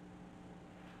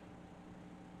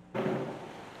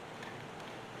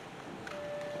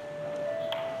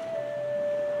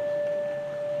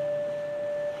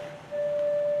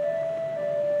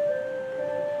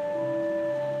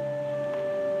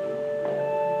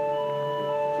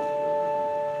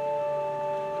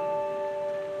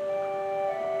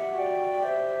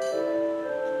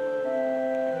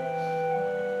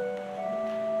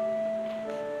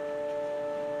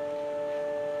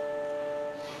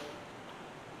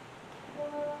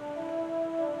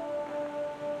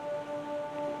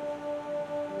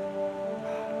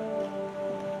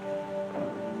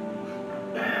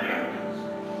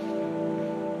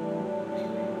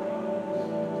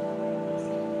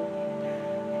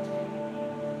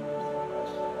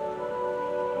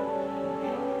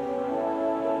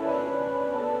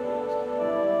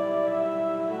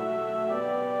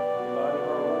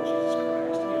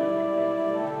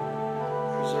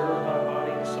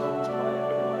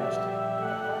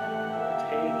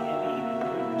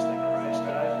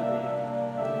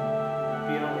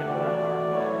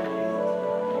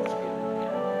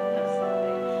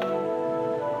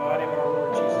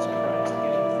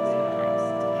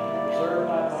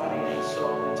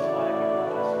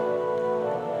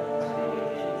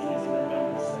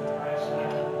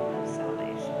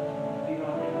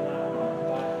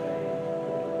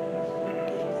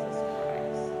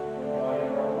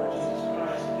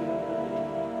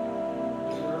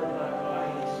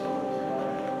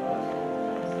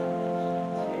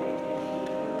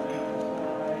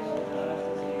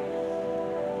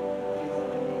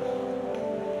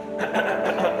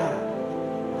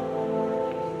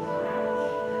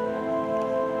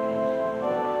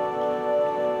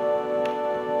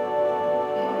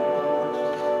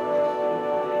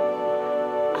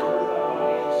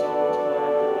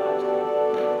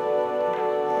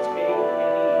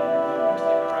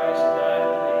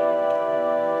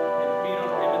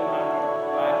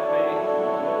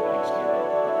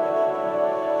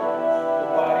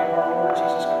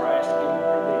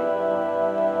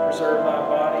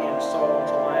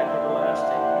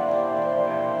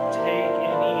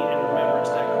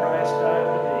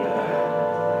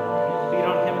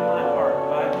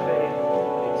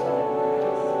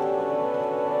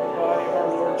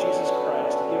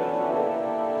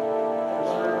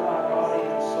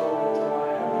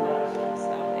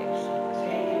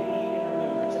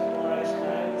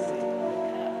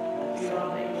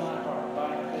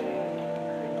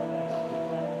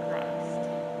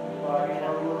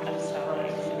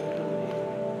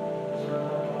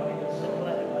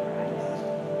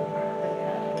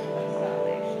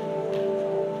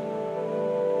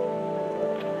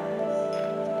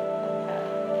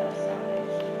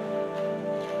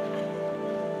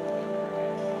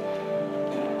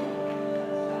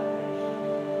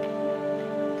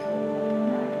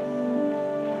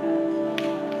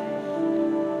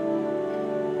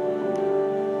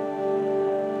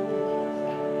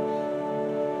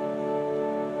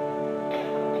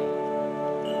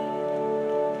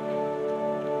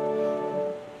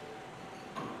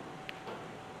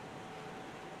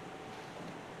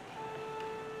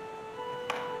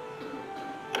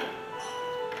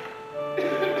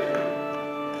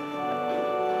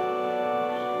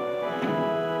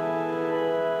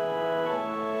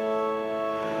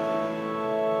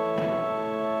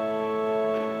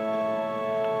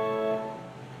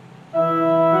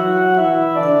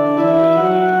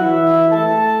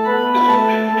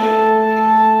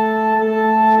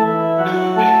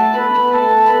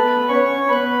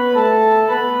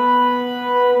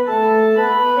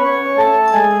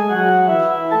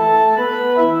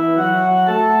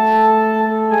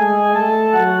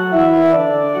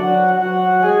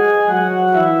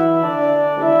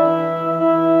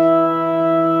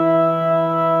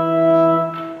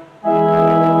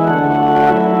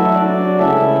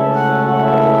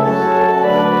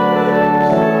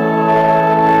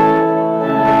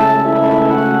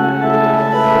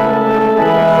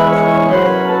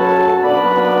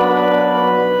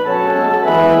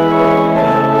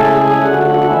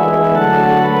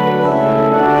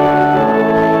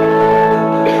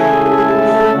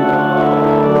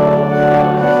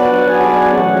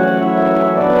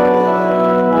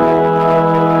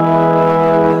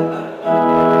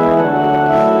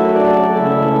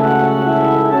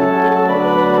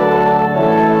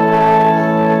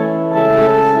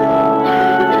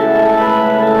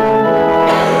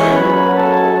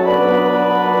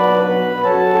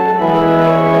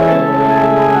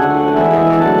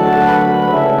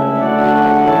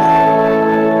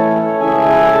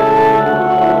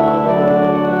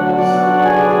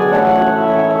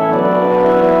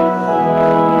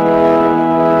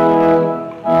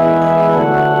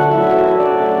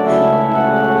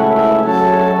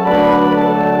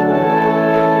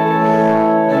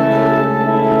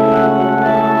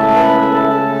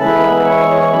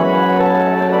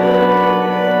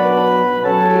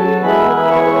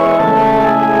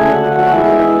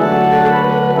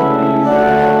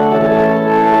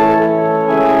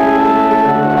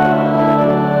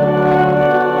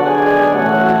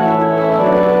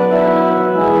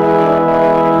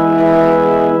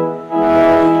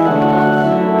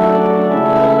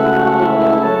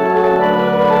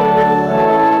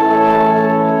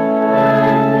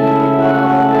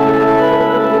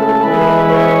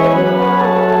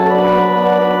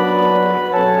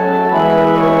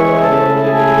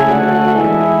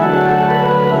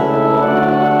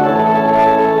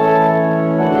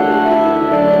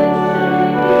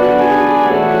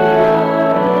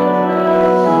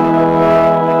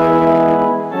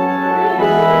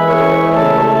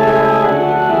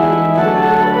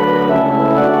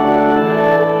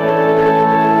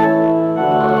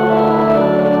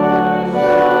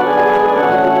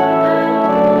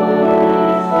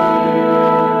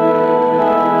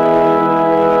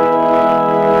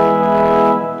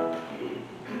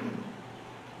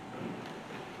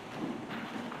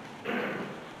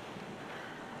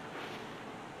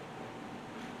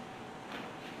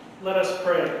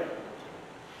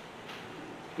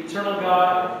 Eternal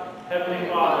God, Heavenly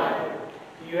Father,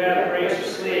 you have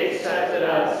graciously accepted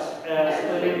us as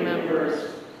living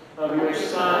members of your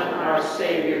Son, our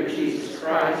Savior, Jesus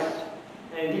Christ,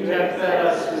 and you have fed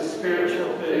us with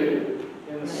spiritual food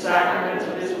in the sacrament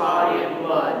of his body and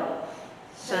blood.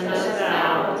 Send us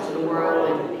now into the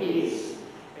world in peace,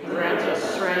 and grant us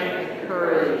strength and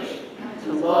courage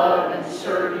to love and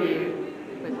serve you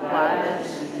with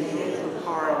gladness and unity of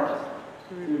heart,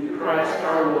 through Christ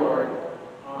our Lord.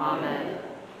 Amen.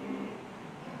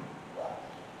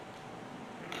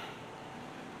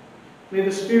 May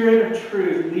the Spirit of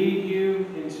truth lead you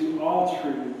into all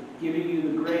truth, giving you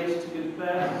the grace to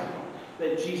confess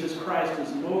that Jesus Christ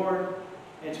is Lord,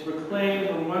 and to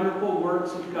proclaim the wonderful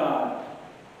works of God.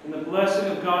 And the blessing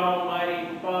of God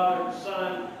Almighty, Father,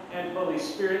 Son, and Holy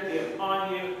Spirit be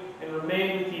upon you and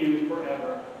remain with you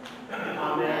forever.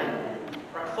 Amen.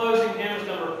 Our closing hymn is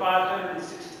number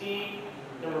 516.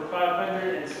 Number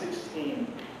 516.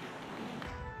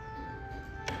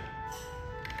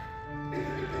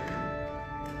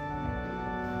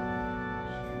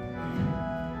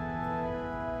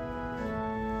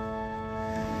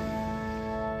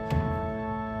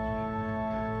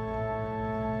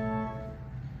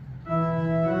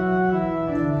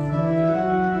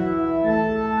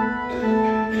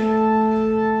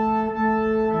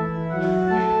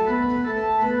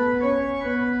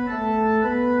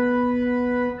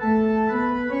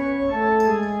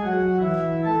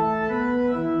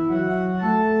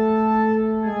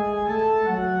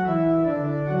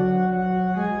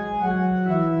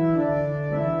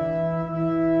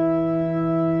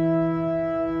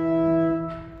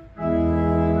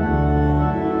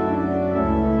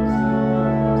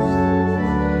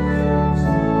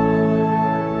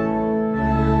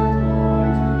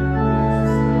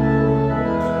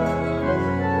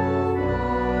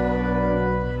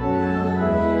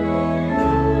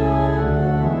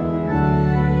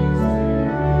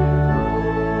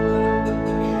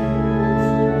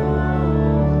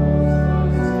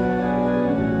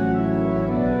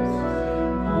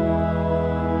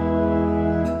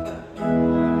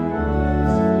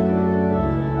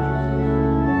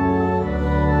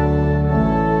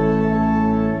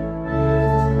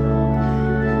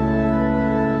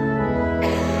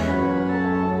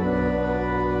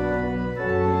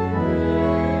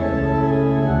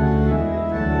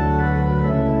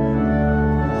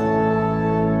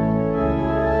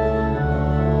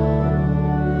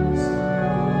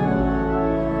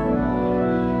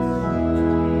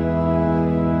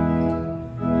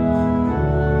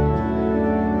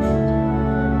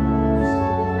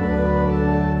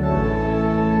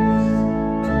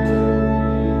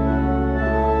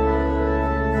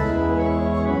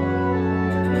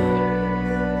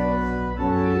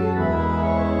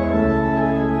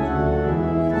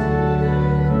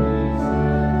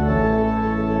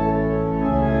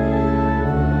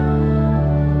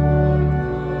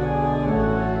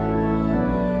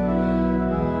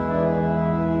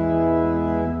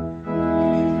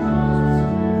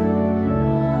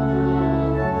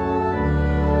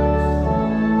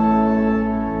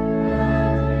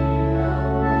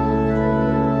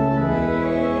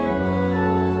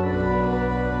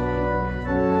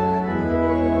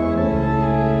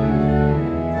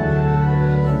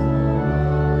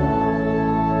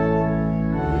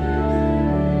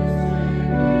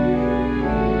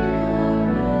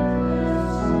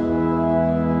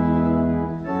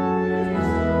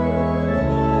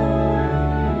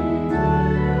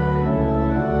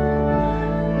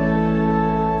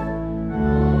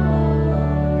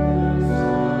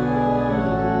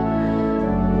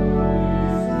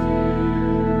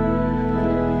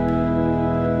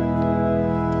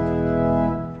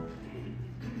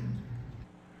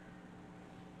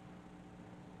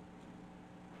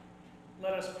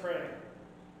 Let us pray.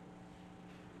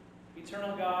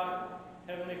 Eternal God,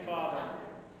 Heavenly Father,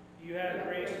 you have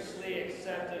graciously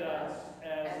accepted us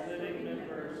as living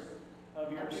members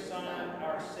of your Son,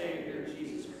 our Savior,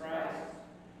 Jesus Christ,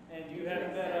 and you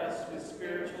have fed us with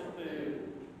spiritual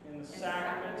food in the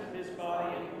sacrament of his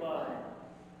body and blood.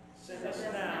 Send us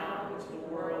now into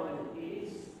the world in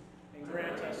peace, and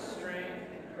grant us strength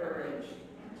and courage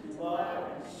to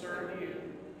love and serve you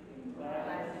in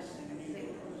gladness and unity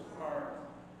of heart,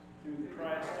 through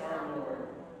Christ our Lord.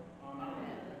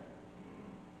 Amen.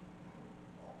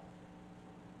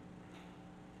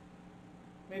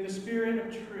 May the Spirit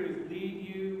of truth lead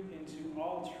you into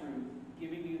all truth,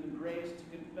 giving you the grace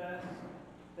to confess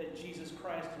that Jesus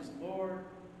Christ is Lord,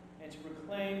 and to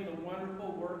proclaim the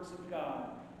wonderful works of God.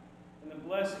 And the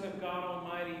blessing of God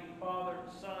Almighty, Father,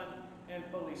 Son, and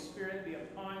Holy Spirit be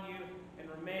upon you and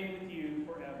remain with you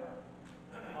forever.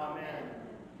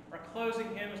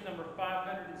 closing hymn is number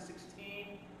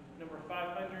 516. Number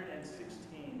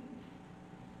 516.